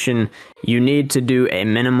meditation, you need to do a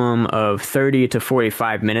minimum of 30 to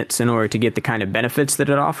 45 minutes in order to get the kind of benefits that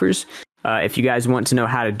it offers. If you guys want to know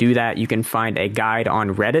how to do that, you can find a guide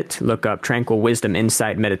on Reddit. Look up Tranquil Wisdom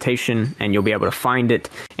Insight Meditation, and you'll be able to find it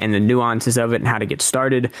and the nuances of it and how to get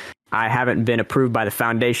started. I haven't been approved by the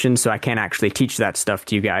foundation, so I can't actually teach that stuff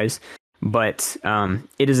to you guys. But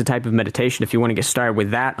it is a type of meditation. If you want to get started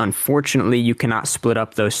with that, unfortunately, you cannot split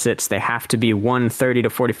up those sits. They have to be 30 to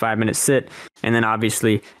 45 minute sit. And then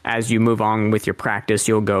obviously, as you move on with your practice,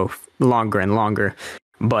 you'll go longer and longer.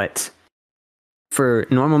 But for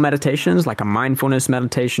normal meditations, like a mindfulness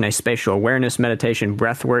meditation, a spatial awareness meditation,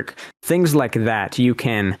 breath work, things like that, you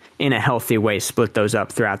can, in a healthy way, split those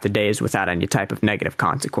up throughout the days without any type of negative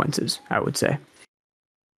consequences, I would say.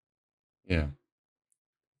 Yeah.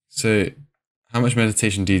 So, how much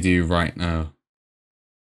meditation do you do right now?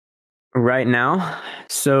 Right now?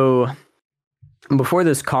 So, before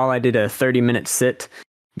this call, I did a 30-minute sit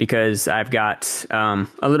because I've got a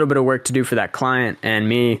little bit of work to do for that client, and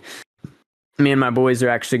me and my boys are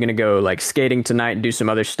actually going to go like skating tonight and do some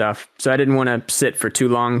other stuff. So I didn't want to sit for too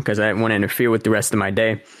long because I didn't want to interfere with the rest of my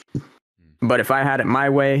day. But if I had it my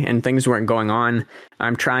way and things weren't going on,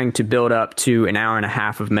 I'm trying to build up to an hour and a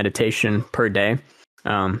half of meditation per day.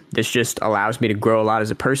 This just allows me to grow a lot as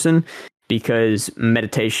a person, because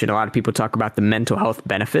meditation, a lot of people talk about the mental health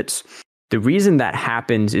benefits. The reason that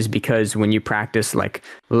happens is because when you practice like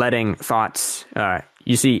letting thoughts,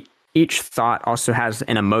 you see, each thought also has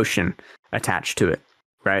an emotion attached to it,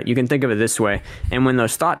 right? You can think of it this way. And when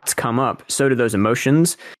those thoughts come up, so do those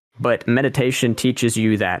emotions. But meditation teaches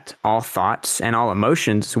you that all thoughts and all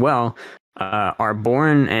emotions as well are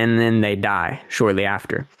born and then they die shortly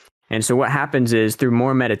after. And so what happens is through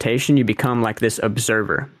more meditation, you become like this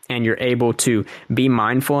observer, and you're able to be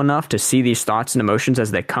mindful enough to see these thoughts and emotions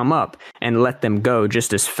as they come up and let them go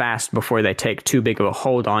just as fast before they take too big of a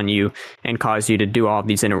hold on you and cause you to do all of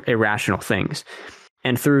these irrational things.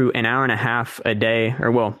 And through an hour and a half a day, or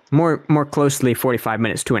well, more closely 45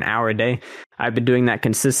 minutes to an hour a day, I've been doing that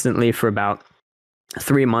consistently for about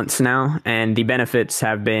 3 months now, and the benefits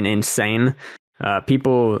have been insane.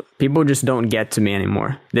 People just don't get to me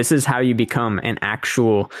anymore. This is how you become an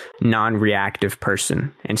actual non-reactive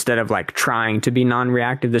person. Instead of like trying to be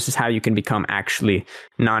non-reactive, this is how you can become actually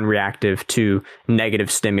non-reactive to negative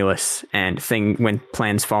stimulus and when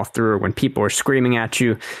plans fall through or when people are screaming at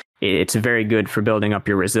you. It's very good for building up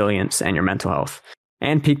your resilience and your mental health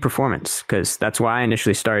and peak performance, because that's why I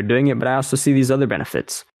initially started doing it. But I also see these other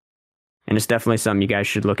benefits, and it's definitely something you guys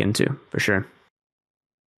should look into for sure.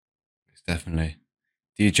 Definitely.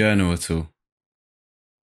 Do you journal at all?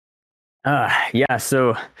 Yeah.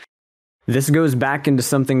 So this goes back into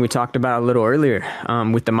something we talked about a little earlier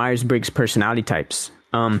with the Myers-Briggs personality types.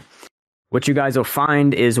 What you guys will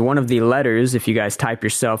find is one of the letters, if you guys type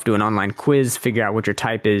yourself, do an online quiz, figure out what your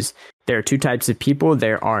type is. There are two types of people.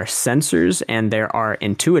 There are sensors and there are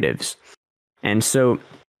intuitives. And so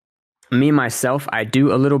me, myself, I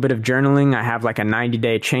do a little bit of journaling. I have like a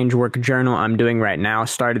 90-day change work journal I'm doing right now.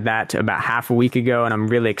 Started that about half a week ago, and I'm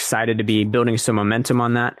really excited to be building some momentum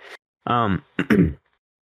on that.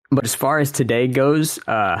 But as far as today goes,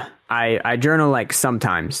 I journal like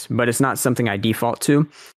sometimes, but it's not something I default to.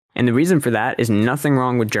 And the reason for that is nothing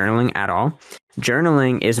wrong with journaling at all.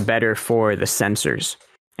 Journaling is better for the sensors.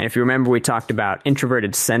 And if you remember, we talked about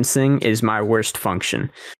introverted sensing is my worst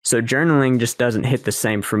function. So journaling just doesn't hit the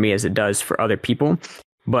same for me as it does for other people.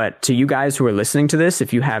 But to you guys who are listening to this,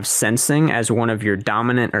 if you have sensing as one of your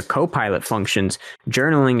dominant or co-pilot functions,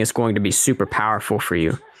 journaling is going to be super powerful for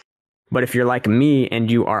you. But if you're like me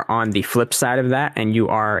and you are on the flip side of that and you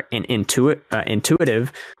are an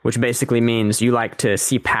intuitive, which basically means you like to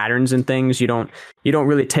see patterns in things, you don't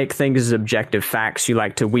really take things as objective facts. You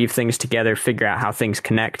like to weave things together, figure out how things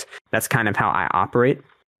connect. That's kind of how I operate.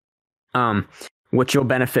 What you'll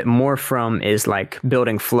benefit more from is like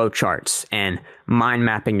building flow charts and mind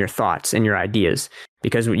mapping your thoughts and your ideas,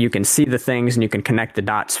 because you can see the things and you can connect the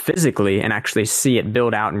dots physically and actually see it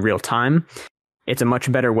build out in real time. It's a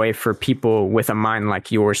much better way for people with a mind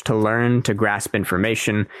like yours to learn, to grasp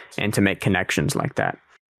information, and to make connections like that.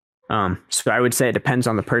 So I would say it depends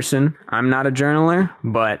on the person. I'm not a journaler,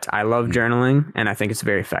 but I love journaling, and I think it's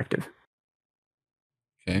very effective.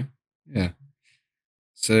 Okay, yeah.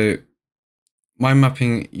 So mind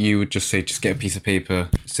mapping, you would just say, just get a piece of paper,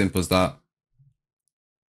 simple as that.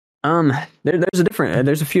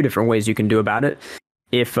 There's a few different ways you can do about it.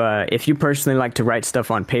 If you personally like to write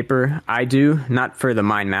stuff on paper, I do, not for the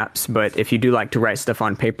mind maps, but if you do like to write stuff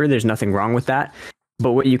on paper, there's nothing wrong with that.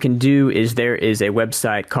 But what you can do is there is a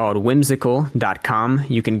website called whimsical.com.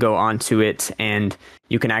 You can go onto it and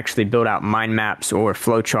you can actually build out mind maps or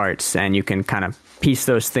flowcharts, and you can kind of piece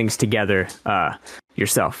those things together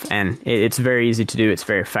yourself. And it's very easy to do. It's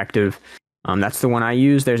very effective. That's the one I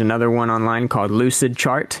use. There's another one online called Lucid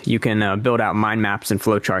Chart. You can build out mind maps and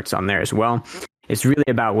flowcharts on there as well. It's really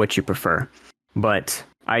about what you prefer, but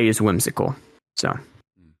I use Whimsical. So,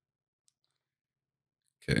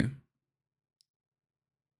 okay.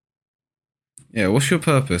 Yeah, what's your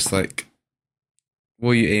purpose? Like,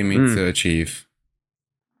 what are you aiming to achieve?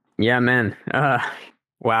 Yeah, man.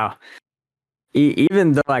 Wow.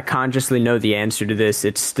 Even though I consciously know the answer to this,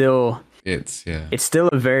 it's still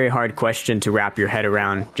a very hard question to wrap your head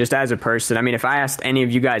around just as a person. I mean, if I asked any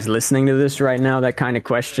of you guys listening to this right now that kind of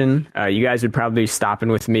question, you guys would probably be stopping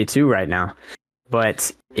with me too right now.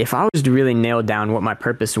 But if I was to really nail down what my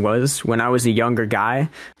purpose was when I was a younger guy,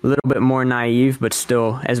 a little bit more naive, but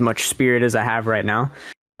still as much spirit as I have right now,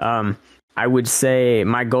 I would say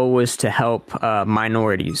my goal was to help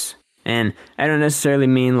minorities. And I don't necessarily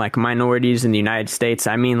mean like minorities in the United States.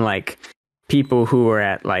 I mean like people who are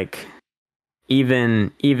at like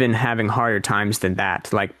even having harder times than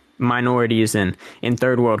that, like minorities in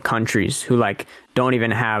third world countries who like don't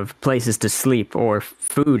even have places to sleep or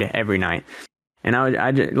food every night. And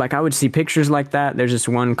I would see pictures like that. There's this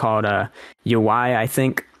one called Yawai, I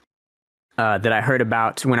think, that I heard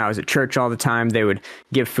about when I was at church all the time. They would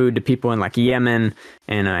give food to people in like Yemen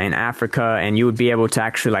and in Africa, and you would be able to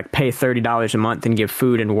actually like pay $30 a month and give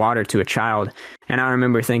food and water to a child. And I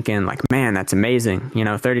remember thinking like, man, that's amazing. You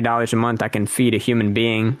know, $30 a month, I can feed a human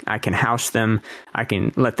being, I can house them, I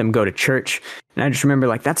can let them go to church. And I just remember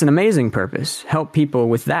like, that's an amazing purpose. Help people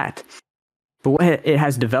with that. But what it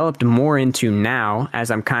has developed more into now, as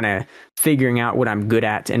I'm kind of figuring out what I'm good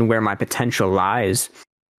at and where my potential lies,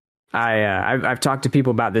 I've talked to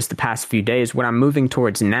people about this the past few days. What I'm moving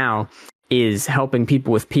towards now is helping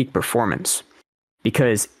people with peak performance,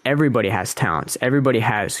 because everybody has talents. Everybody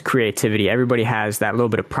has creativity. Everybody has that little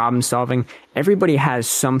bit of problem solving. Everybody has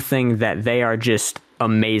something that they are just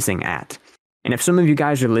amazing at. And if some of you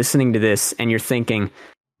guys are listening to this and you're thinking,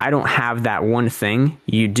 I don't have that one thing,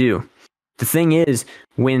 you do. The thing is,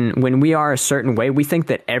 when we are a certain way, we think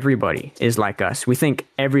that everybody is like us. We think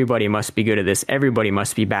everybody must be good at this. Everybody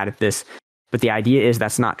must be bad at this. But the idea is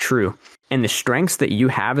that's not true. And the strengths that you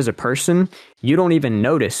have as a person, you don't even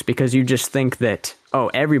notice because you just think that, oh,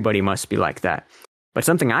 everybody must be like that. But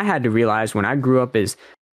something I had to realize when I grew up is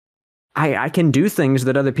I can do things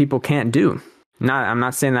that other people can't do. I'm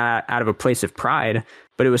not saying that out of a place of pride,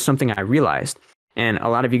 but it was something I realized. And a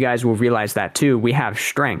lot of you guys will realize that too. We have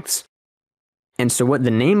strengths. And so what the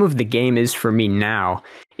name of the game is for me now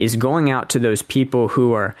is going out to those people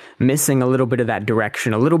who are missing a little bit of that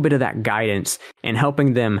direction, a little bit of that guidance, and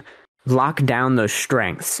helping them lock down those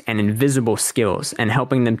strengths and invisible skills and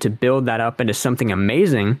helping them to build that up into something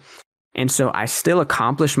amazing. And so I still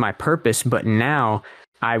accomplish my purpose, but now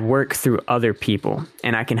I work through other people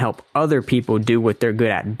and I can help other people do what they're good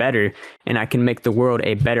at better. And I can make the world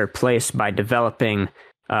a better place by developing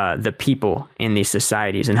the people in these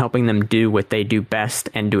societies and helping them do what they do best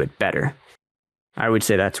and do it better. I would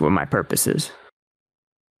say that's what my purpose is.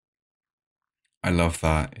 I love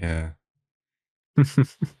that. Yeah. Okay.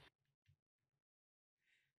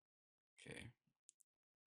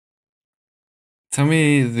 Tell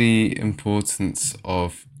me the importance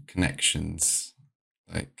of connections.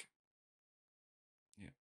 Like,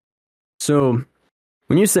 yeah. So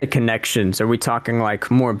when you say connections, are we talking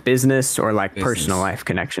like more business or like personal life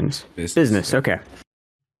connections? Business. Okay.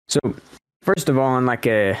 So first of all, on like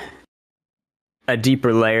a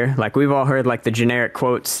deeper layer, like we've all heard like the generic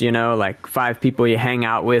quotes, you know, like 5 people you hang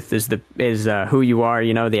out with is who you are,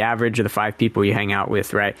 you know, the average of the 5 people you hang out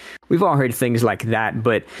with, right? We've all heard things like that,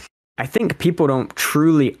 but I think people don't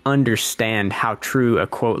truly understand how true a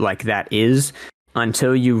quote like that is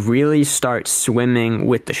until you really start swimming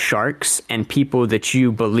with the sharks and people that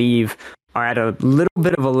you believe are at a little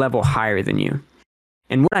bit of a level higher than you.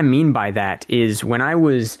 And what I mean by that is when I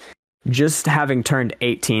was just having turned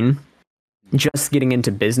 18, just getting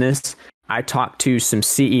into business, I talked to some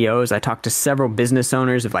CEOs, I talked to several business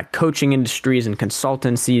owners of like coaching industries and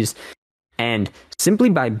consultancies. And simply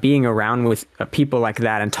by being around with people like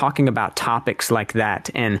that and talking about topics like that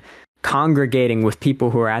and congregating with people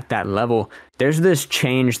who are at that level, there's this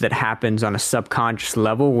change that happens on a subconscious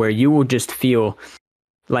level where you will just feel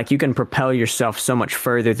like you can propel yourself so much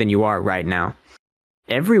further than you are right now.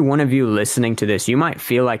 Every one of you listening to this, you might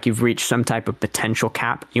feel like you've reached some type of potential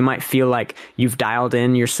cap. You might feel like you've dialed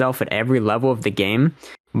in yourself at every level of the game.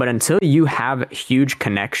 But until you have huge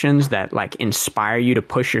connections that like inspire you to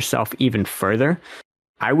push yourself even further,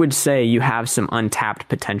 I would say you have some untapped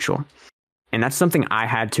potential. And that's something I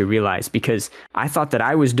had to realize because I thought that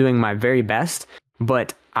I was doing my very best,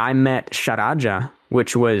 but I met Sharaja,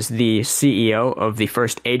 which was the CEO of the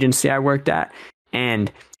first agency I worked at.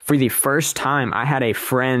 And for the first time, I had a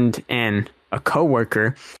friend and a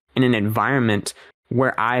coworker in an environment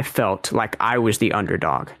where I felt like I was the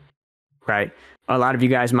underdog, right? A lot of you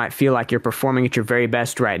guys might feel like you're performing at your very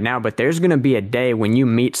best right now, but there's going to be a day when you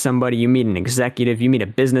meet somebody, you meet an executive, you meet a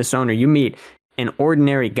business owner, you meet an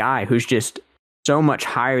ordinary guy who's just so much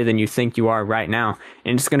higher than you think you are right now,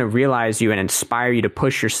 and it's going to realize you and inspire you to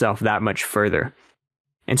push yourself that much further.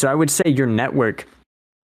 And so I would say your network,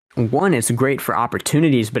 one, it's great for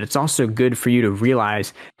opportunities, but it's also good for you to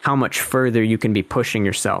realize how much further you can be pushing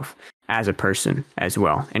yourself as a person as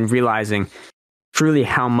well, and realizing truly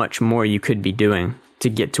how much more you could be doing to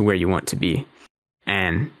get to where you want to be.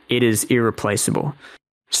 And it is irreplaceable.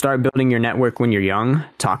 Start building your network when you're young.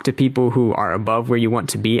 Talk to people who are above where you want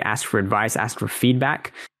to be. Ask for advice, ask for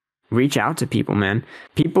feedback. Reach out to people, man.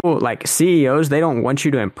 People like CEOs, they don't want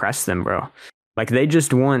you to impress them, bro. Like they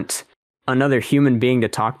just want another human being to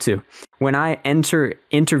talk to. When I enter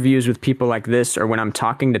interviews with people like this, or when I'm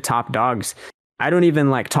talking to top dogs, I don't even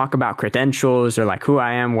like talk about credentials or like who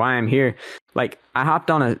I am, why I'm here. Like I hopped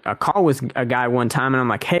on a call with a guy one time and I'm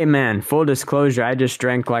like, hey man, full disclosure, I just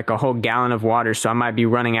drank like a whole gallon of water, so I might be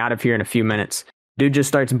running out of here in a few minutes. Dude just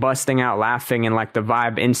starts busting out laughing and like the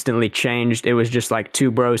vibe instantly changed. It was just like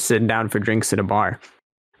two bros sitting down for drinks at a bar.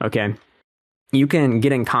 Okay. You can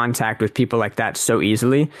get in contact with people like that so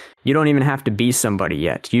easily. You don't even have to be somebody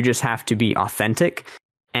yet. You just have to be authentic.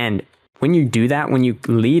 And when you do that, when you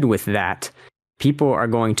lead with that, people are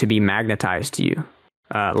going to be magnetized to you.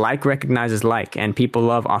 Like recognizes like, and people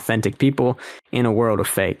love authentic people in a world of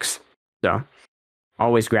fakes. So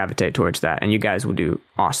always gravitate towards that, and you guys will do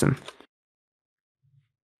awesome.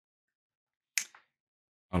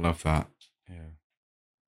 I love that. Yeah.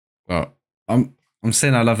 Well, I'm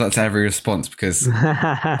saying I love that to every response because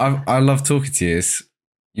I love talking to you.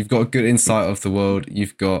 You've got a good insight of the world.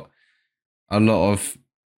 You've got a lot of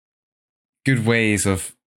good ways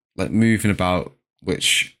of like moving about,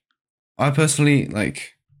 which I personally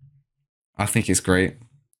like. I think it's great,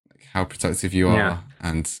 like how productive you are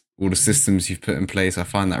and all the systems you've put in place. I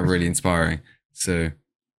find that really inspiring. So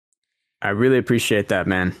I really appreciate that,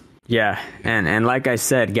 man. Yeah. And like I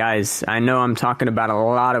said, guys, I know I'm talking about a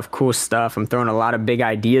lot of cool stuff. I'm throwing a lot of big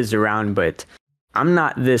ideas around, but I'm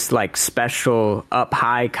not this like special up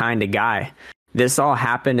high kind of guy. This all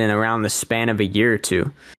happened in around the span of a year or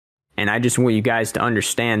two. And I just want you guys to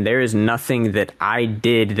understand there is nothing that I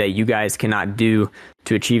did that you guys cannot do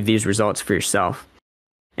to achieve these results for yourself.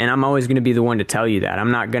 And I'm always going to be the one to tell you that.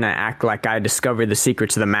 I'm not going to act like I discovered the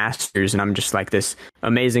secrets of the masters and I'm just like this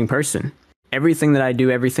amazing person. Everything that I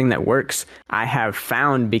do, everything that works, I have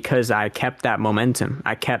found because I kept that momentum.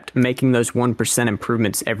 I kept making those 1%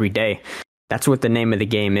 improvements every day. That's what the name of the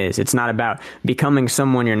game is. It's not about becoming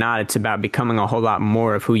someone you're not. It's about becoming a whole lot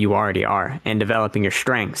more of who you already are and developing your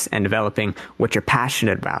strengths and developing what you're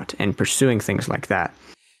passionate about and pursuing things like that.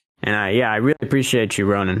 And I really appreciate you,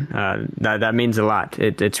 Ronan. That means a lot.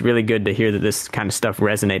 It's really good to hear that this kind of stuff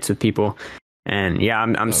resonates with people. And yeah,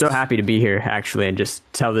 I'm so happy to be here actually, and just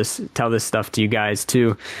tell this stuff to you guys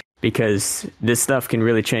too, because this stuff can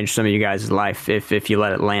really change some of you guys' life if you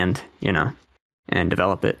let it land, and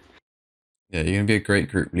develop it. Yeah, you're gonna be a great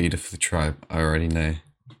group leader for the tribe. I already know.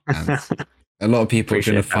 And a lot of people are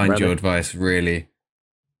gonna find your advice really,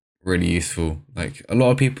 really useful. Like a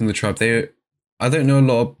lot of people in the tribe, I don't know a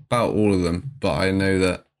lot about all of them, but I know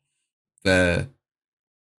that they're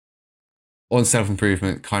on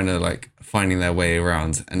self-improvement, kind of like finding their way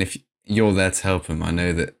around. And if you're there to help them, I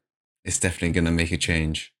know that it's definitely going to make a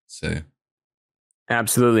change. So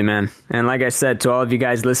absolutely, man. And like I said, to all of you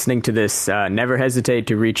guys listening to this, never hesitate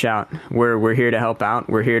to reach out. We're here to help out.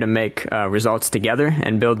 We're here to make results together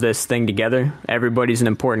and build this thing together. Everybody's an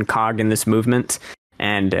important cog in this movement,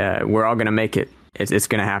 and we're all going to make it. It's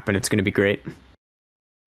going to happen. It's going to be great.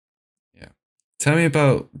 Yeah. Tell me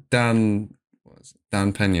about Dan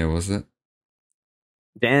Pena, was it?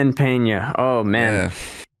 Dan Pena. Oh man.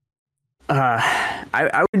 Yeah.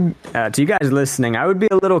 I would, to you guys listening, I would be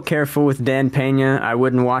a little careful with Dan Pena. I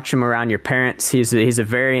wouldn't watch him around your parents. He's a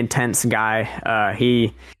very intense guy.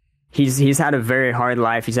 He's had a very hard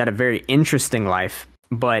life. He's had a very interesting life.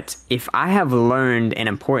 But if I have learned an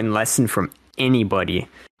important lesson from anybody,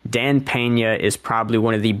 Dan Pena is probably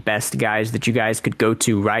one of the best guys that you guys could go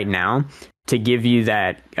to right now to give you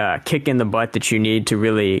that kick in the butt that you need to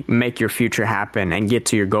really make your future happen and get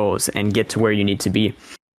to your goals and get to where you need to be.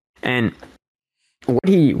 And what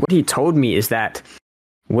he told me is that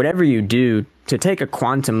whatever you do to take a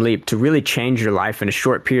quantum leap to really change your life in a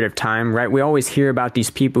short period of time, right? We always hear about these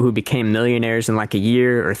people who became millionaires in like a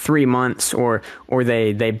year or 3 months, or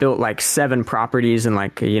they built like 7 properties in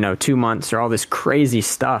like 2 months, or all this crazy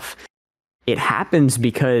stuff. It happens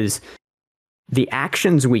because the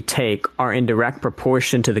actions we take are in direct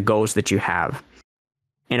proportion to the goals that you have.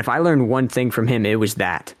 And if I learned one thing from him, it was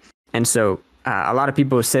that. And so a lot of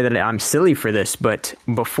people say that I'm silly for this, but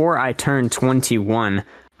before I turn 21,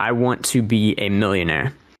 I want to be a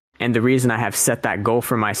millionaire. And the reason I have set that goal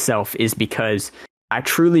for myself is because I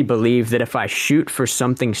truly believe that if I shoot for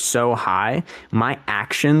something so high, my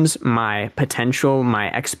actions, my potential, my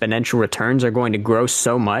exponential returns are going to grow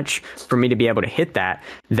so much for me to be able to hit that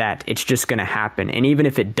it's just going to happen. And even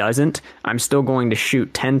if it doesn't, I'm still going to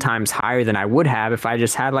shoot 10 times higher than I would have if I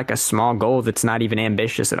just had like a small goal that's not even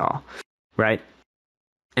ambitious at all, right?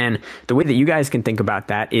 And the way that you guys can think about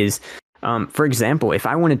that is, for example, if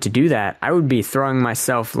I wanted to do that, I would be throwing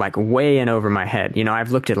myself like way in over my head.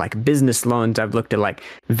 I've looked at like business loans. I've looked at like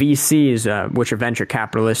VCs, which are venture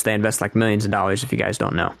capitalists. They invest like millions of dollars, if you guys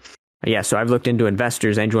don't know. Yeah, so I've looked into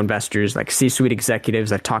investors, angel investors, like C-suite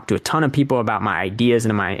executives. I've talked to a ton of people about my ideas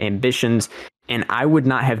and my ambitions, and I would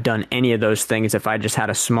not have done any of those things if I just had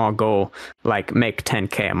a small goal, like make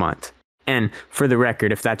 10K a month. And for the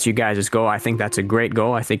record, if that's you guys' goal, I think that's a great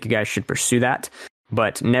goal. I think you guys should pursue that,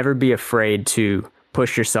 but never be afraid to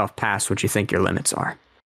push yourself past what you think your limits are.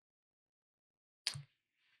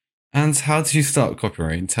 And how did you start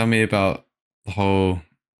copywriting? Tell me about the whole...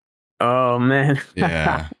 Oh, man.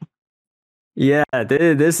 Yeah. Yeah,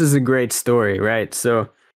 this is a great story, right? So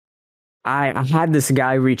I had this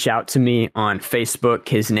guy reach out to me on Facebook.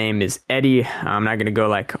 His name is Eddie. I'm not going to go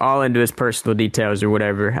like all into his personal details or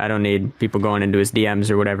whatever. I don't need people going into his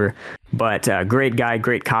DMs or whatever. But great guy,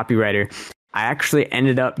 great copywriter. I actually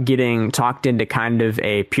ended up getting talked into kind of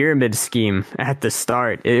a pyramid scheme at the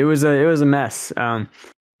start. It was a mess.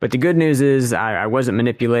 But the good news is I wasn't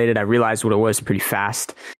manipulated. I realized what it was pretty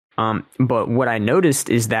fast. But what I noticed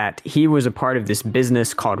is that he was a part of this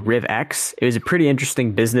business called RivX. It was a pretty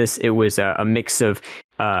interesting business. It was a mix of,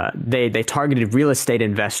 they targeted real estate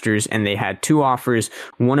investors, and they had two offers.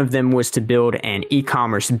 One of them was to build an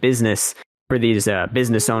e-commerce business for these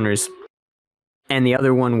business owners. And the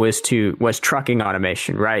other one was trucking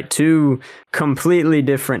automation, right? Two completely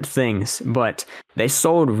different things, but they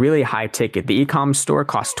sold really high ticket. The e-com store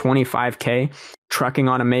cost $25K. Trucking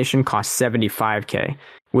automation cost $75K,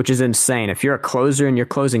 which is insane. If you're a closer and you're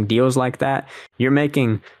closing deals like that, you're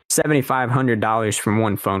making $7,500 from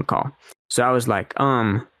one phone call. So I was like,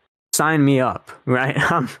 sign me up, right?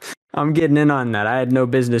 I'm getting in on that. I had no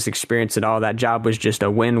business experience at all. That job was just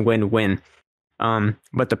a win-win-win.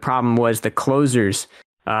 But the problem was the closers,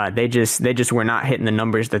 they just were not hitting the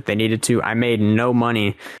numbers that they needed to. I made no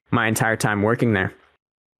money my entire time working there.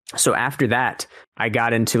 So after that, I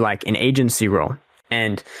got into like an agency role.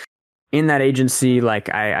 And in that agency, like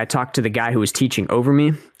I talked to the guy who was teaching over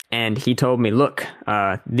me, and he told me, look,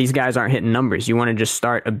 these guys aren't hitting numbers. You want to just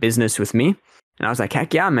start a business with me? And I was like,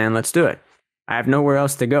 heck yeah, man, let's do it. I have nowhere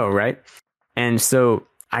else to go, right? And so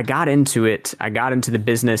I got into it. I got into the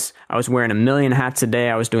business. I was wearing a million hats a day.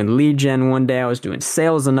 I was doing lead gen one day. I was doing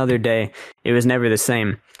sales another day. It was never the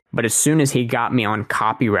same. But as soon as he got me on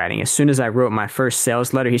copywriting, as soon as I wrote my first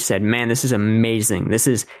sales letter, he said, man, this is amazing. This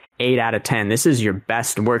is 8 out of 10. This is your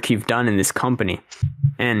best work you've done in this company.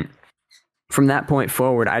 And from that point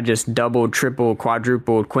forward, I just doubled, tripled,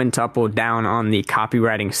 quadrupled, quintupled down on the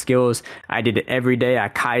copywriting skills. I did it every day. I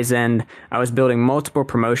Kaizened. I was building multiple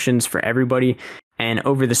promotions for everybody. And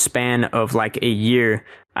over the span of like a year,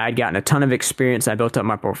 I'd gotten a ton of experience. I built up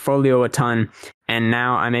my portfolio a ton. And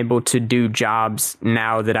now I'm able to do jobs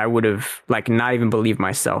now that I would have like not even believed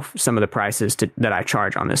myself, some of the prices that I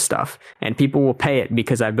charge on this stuff. And people will pay it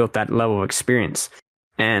because I built that level of experience.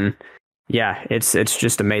 And yeah, it's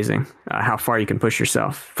just amazing how far you can push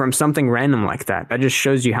yourself from something random like that. That just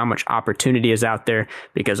shows you how much opportunity is out there,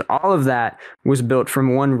 because all of that was built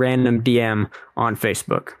from one random DM on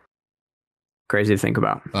Facebook. Crazy to think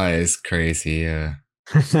about. That is crazy, yeah.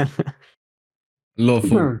 A lot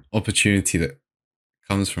of opportunity that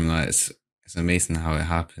comes from that. It's amazing how it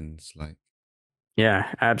happens. Like,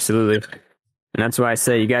 yeah, absolutely. And that's why I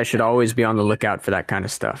say you guys should always be on the lookout for that kind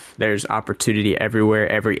of stuff. There's opportunity everywhere,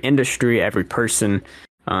 every industry, every person.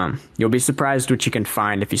 You'll be surprised what you can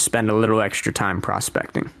find if you spend a little extra time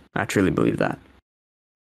prospecting. I truly believe that.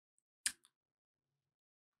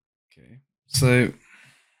 Okay. So,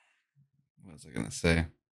 what was I going to say?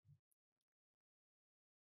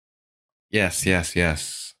 Yes.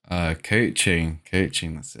 Coaching.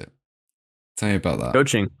 That's it. Tell me about that.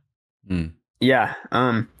 Coaching. Yeah.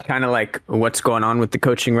 Kind of like what's going on with the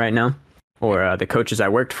coaching right now, or the coaches I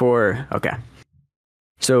worked for. Okay.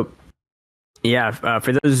 So, yeah,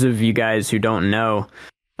 for those of you guys who don't know,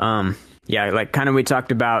 like kind of we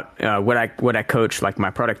talked about what I coach, like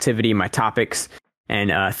my productivity, my topics,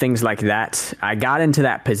 and things like that. I got into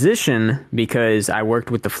that position because I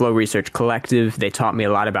worked with the Flow Research Collective. They taught me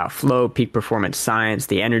a lot about flow, peak performance science,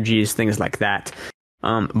 the energies, things like that.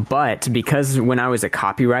 But because when I was a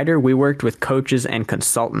copywriter, we worked with coaches and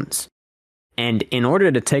consultants. And in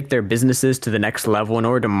order to take their businesses to the next level, in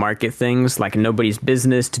order to market things like nobody's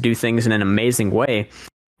business, to do things in an amazing way,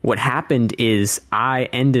 what happened is I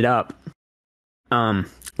ended up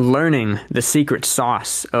learning the secret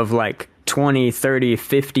sauce of like 20, 30,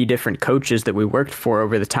 50 different coaches that we worked for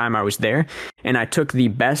over the time I was there. And I took the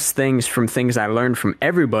best things from things I learned from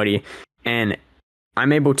everybody, and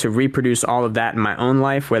I'm able to reproduce all of that in my own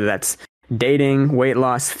life, whether that's dating, weight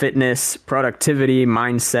loss, fitness, productivity,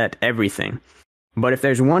 mindset, everything. But if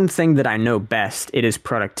there's one thing that I know best, it is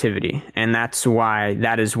productivity. And that's why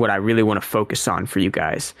that is what I really want to focus on for you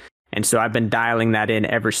guys. And so I've been dialing that in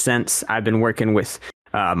ever since. I've been working with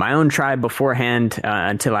my own tribe beforehand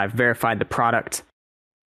until I've verified the product.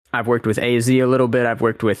 I've worked with AZ a little bit. I've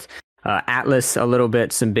worked with Atlas a little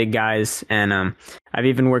bit, some big guys. And I've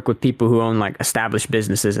even worked with people who own like established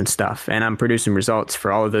businesses and stuff. And I'm producing results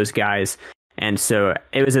for all of those guys. And so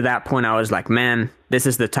it was at that point I was like, man, this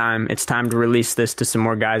is the time. It's time to release this to some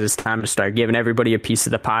more guys. It's time to start giving everybody a piece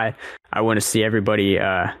of the pie. I want to see everybody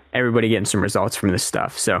getting some results from this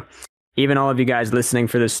stuff. So even all of you guys listening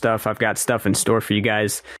for this stuff, I've got stuff in store for you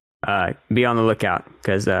guys. Be on the lookout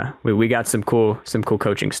because we got some cool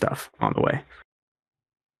coaching stuff on the way.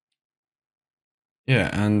 Yeah,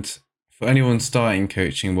 and for anyone starting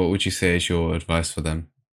coaching, what would you say is your advice for them?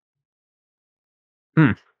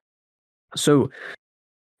 So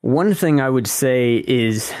one thing I would say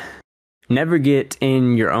is never get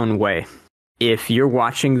in your own way. If you're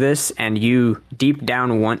watching this and you deep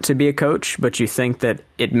down want to be a coach, but you think that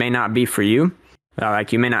it may not be for you,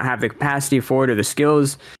 like you may not have the capacity for it or the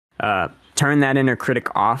skills, turn that inner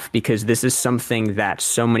critic off, because this is something that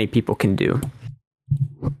so many people can do.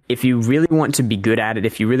 If you really want to be good at it,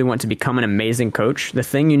 if you really want to become an amazing coach, the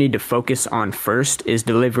thing you need to focus on first is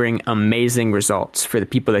delivering amazing results for the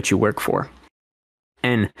people that you work for.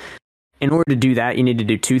 And in order to do that, you need to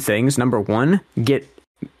do two things. Number one, get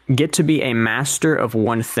to be a master of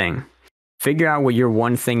one thing. Figure out what your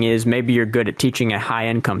one thing is. Maybe you're good at teaching a high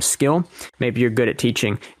income skill. Maybe you're good at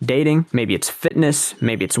teaching dating. Maybe it's fitness.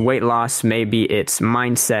 Maybe it's weight loss. Maybe it's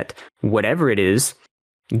mindset. Whatever it is,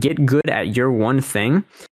 get good at your one thing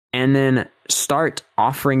and then start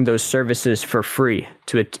offering those services for free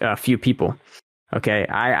to a few people. Okay,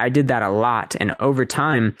 I did that a lot, and over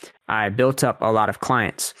time, I built up a lot of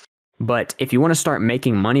clients. But if you want to start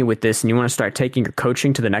making money with this and you want to start taking your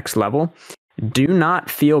coaching to the next level, do not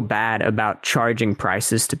feel bad about charging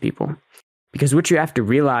prices to people. Because what you have to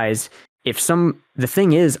realize, the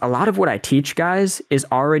thing is, a lot of what I teach, guys, is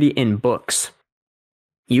already in books.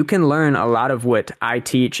 You can learn a lot of what I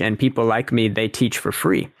teach and people like me, they teach for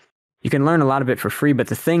free. You can learn a lot of it for free, but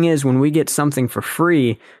the thing is, when we get something for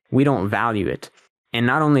free, we don't value it. And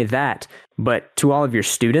not only that, but to all of your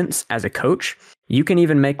students as a coach, you can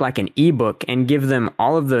even make like an ebook and give them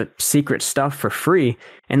all of the secret stuff for free.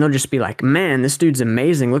 And they'll just be like, man, this dude's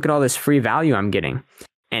amazing. Look at all this free value I'm getting.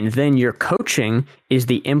 And then your coaching is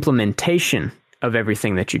the implementation of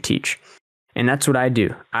everything that you teach. And that's what I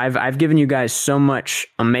do. I've given you guys so much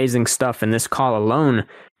amazing stuff in this call alone.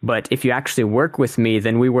 But if you actually work with me,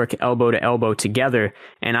 then we work elbow to elbow together,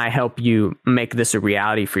 and I help you make this a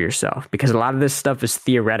reality for yourself. Because a lot of this stuff is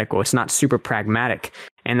theoretical. It's not super pragmatic.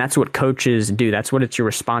 And that's what coaches do. That's what it's your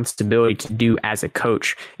responsibility to do as a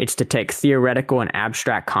coach. It's to take theoretical and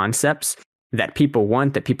abstract concepts that people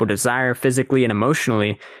want, that people desire physically and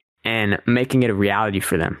emotionally, and making it a reality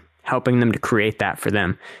for them, helping them to create that for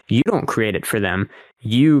them. You don't create it for them.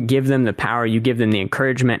 You give them the power, you give them the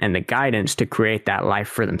encouragement and the guidance to create that life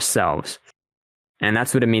for themselves. And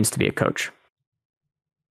that's what it means to be a coach.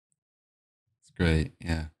 That's great.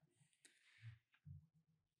 Yeah.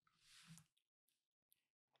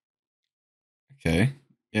 Okay.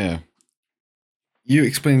 Yeah. You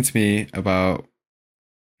explained to me about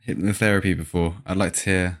hypnotherapy before. I'd like to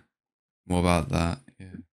hear more about that.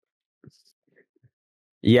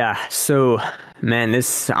 Yeah. So, man,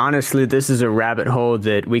 this is a rabbit hole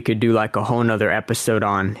that we could do like a whole nother episode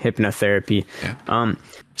on hypnotherapy. Yeah.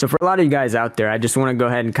 So for a lot of you guys out there, I just want to go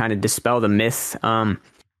ahead and kind of dispel the myth.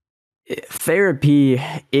 Therapy,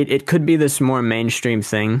 it could be this more mainstream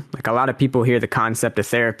thing. Like a lot of people hear the concept of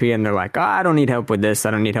therapy and they're like, oh, I don't need help with this.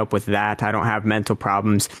 I don't need help with that. I don't have mental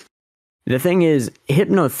problems. The thing is,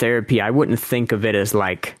 hypnotherapy, I wouldn't think of it as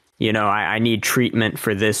like, I need treatment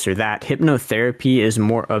for this or that. Hypnotherapy is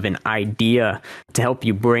more of an idea to help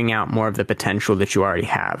you bring out more of the potential that you already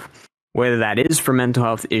have. Whether that is for mental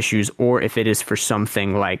health issues or if it is for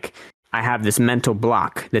something like, I have this mental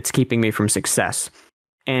block that's keeping me from success.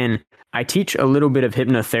 And I teach a little bit of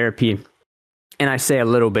hypnotherapy, and I say a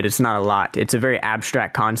little bit, it's not a lot. It's a very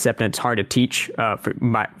abstract concept, and it's hard to teach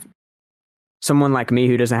by someone like me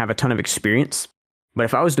who doesn't have a ton of experience. But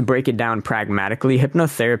if I was to break it down pragmatically,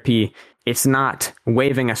 hypnotherapy, it's not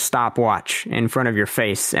waving a stopwatch in front of your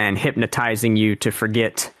face and hypnotizing you to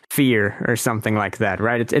forget fear or something like that,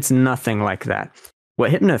 right? It's nothing like that.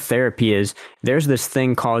 What hypnotherapy is, there's this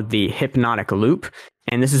thing called the hypnotic loop.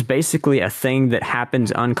 And this is basically a thing that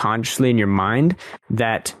happens unconsciously in your mind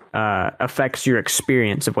that affects your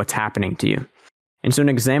experience of what's happening to you. And so an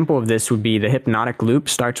example of this would be the hypnotic loop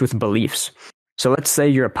starts with beliefs. So let's say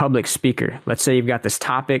you're a public speaker. Let's say you've got this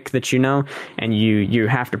topic that you know, and you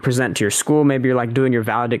have to present to your school. Maybe you're like doing your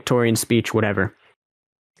valedictorian speech, whatever.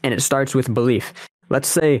 And it starts with belief. Let's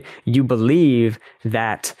say you believe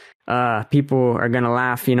that people are going to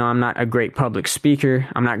laugh. I'm not a great public speaker.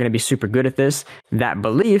 I'm not going to be super good at this. That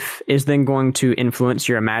belief is then going to influence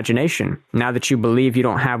your imagination. Now that you believe you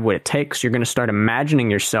don't have what it takes, you're going to start imagining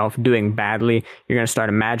yourself doing badly. You're going to start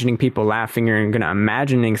imagining people laughing. You're going to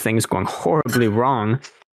imagining things going horribly wrong.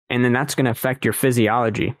 And then that's going to affect your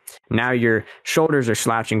physiology. Now your shoulders are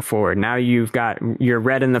slouching forward. Now you're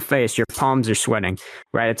red in the face. Your palms are sweating,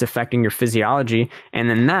 right? It's affecting your physiology. And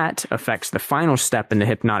then that affects the final step in the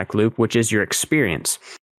hypnotic loop, which is your experience.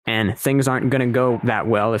 And things aren't going to go that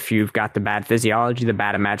well if you've got the bad physiology, the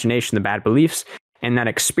bad imagination, the bad beliefs. And that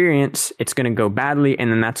experience, it's going to go badly.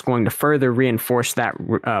 And then that's going to further reinforce that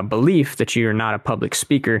belief that you're not a public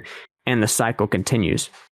speaker. And the cycle continues.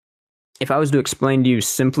 If I was to explain to you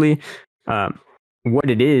simply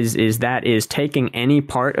what it is that is taking any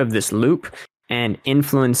part of this loop and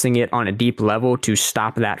influencing it on a deep level to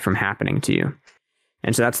stop that from happening to you.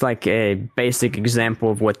 And so that's like a basic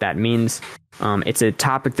example of what that means. It's a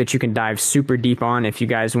topic that you can dive super deep on. If you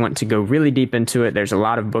guys want to go really deep into it, there's a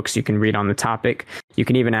lot of books you can read on the topic. You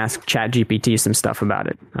can even ask ChatGPT some stuff about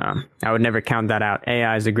it. I would never count that out.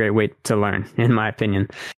 AI is a great way to learn, in my opinion.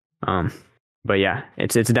 But yeah,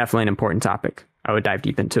 it's definitely an important topic. I would dive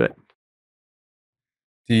deep into it.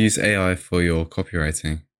 Do you use AI for your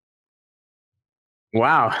copywriting?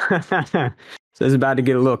 Wow. So it's about to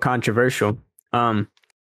get a little controversial.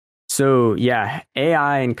 So yeah,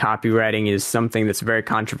 AI and copywriting is something that's very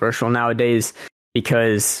controversial nowadays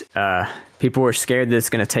because people are scared that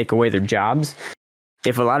it's going to take away their jobs.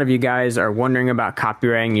 If a lot of you guys are wondering about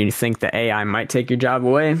copywriting, you think that AI might take your job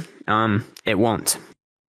away, it won't.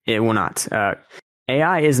 It will not.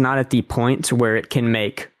 AI is not at the point where it can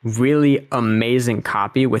make really amazing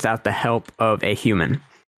copy without the help of a human.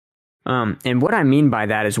 And what I mean by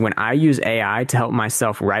that is when I use AI to help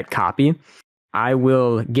myself write copy, I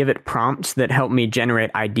will give it prompts that help me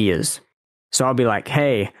generate ideas. So I'll be like,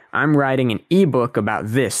 hey, I'm writing an ebook about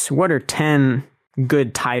this. What are 10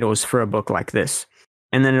 good titles for a book like this?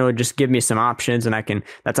 And then it'll just give me some options, and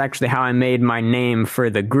that's actually how I made my name for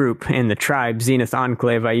the group in the tribe, Zenith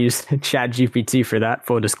Enclave. I used ChatGPT for that,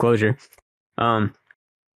 full disclosure. But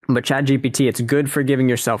ChatGPT, it's good for giving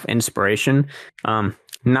yourself inspiration,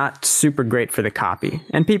 not super great for the copy.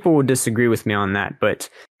 And people will disagree with me on that, but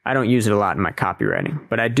I don't use it a lot in my copywriting.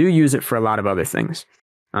 But I do use it for a lot of other things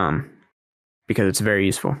because it's very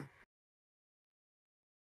useful.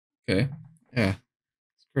 Okay, yeah,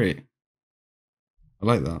 it's great. I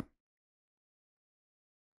like that.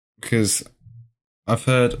 Because I've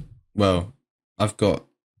got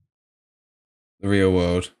the real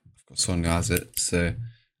world, I've got someone who has it, so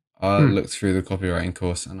I looked through the copywriting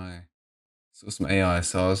course and I saw some AI,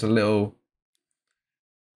 so I was a little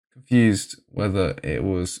confused whether it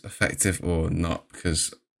was effective or not,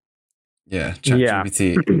 because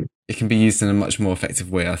ChatGPT, it can be used in a much more effective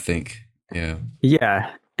way, I think.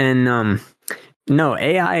 Yeah, and no,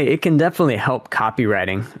 AI, it can definitely help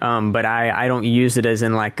copywriting, but I don't use it as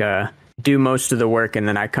in like do most of the work and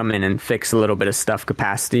then I come in and fix a little bit of stuff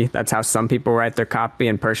capacity. That's how some people write their copy,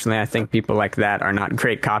 and personally, I think people like that are not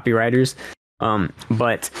great copywriters.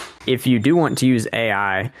 But if you do want to use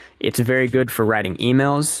AI, it's very good for writing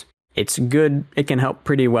emails. It's good. It can help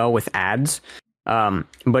pretty well with ads.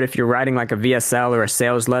 But if you're writing like a VSL or a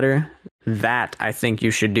sales letter, that I think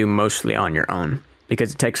you should do mostly on your own,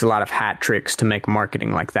 because it takes a lot of hat tricks to make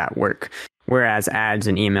marketing like that work. Whereas ads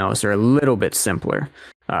and emails are a little bit simpler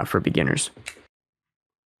for beginners.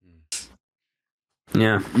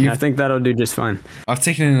 Yeah, I think that'll do just fine. I've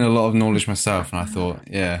taken in a lot of knowledge myself, and I thought,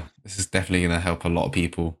 yeah, this is definitely going to help a lot of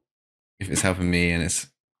people. If it's helping me, and it's,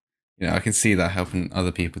 I can see that helping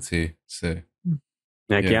other people too. So,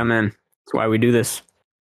 yeah, man, that's why we do this.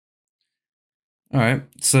 All right.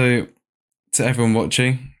 So, to everyone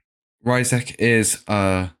watching, Ryzek is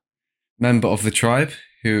a member of the tribe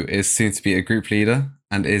who is soon to be a group leader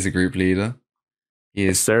and is a group leader. He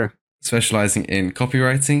is specializing in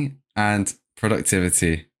copywriting and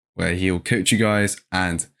productivity, where he'll coach you guys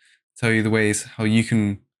and tell you the ways how you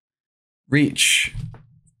can reach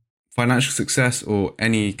financial success or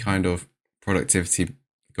any kind of productivity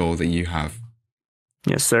goal that you have.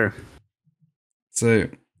 Yes, sir. So,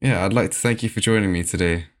 yeah, I'd like to thank you for joining me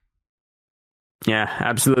today. Yeah,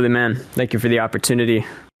 absolutely, man. Thank you for the opportunity.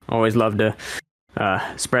 Always love to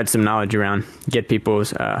spread some knowledge around, get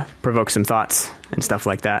people's, provoke some thoughts and stuff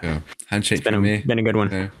like that. Yeah. Handshake it's been from me. Been a good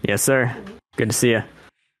one. Yeah. Yes, sir. Good to see you.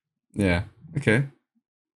 Yeah. Okay.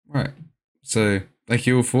 Right. So thank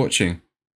you all for watching.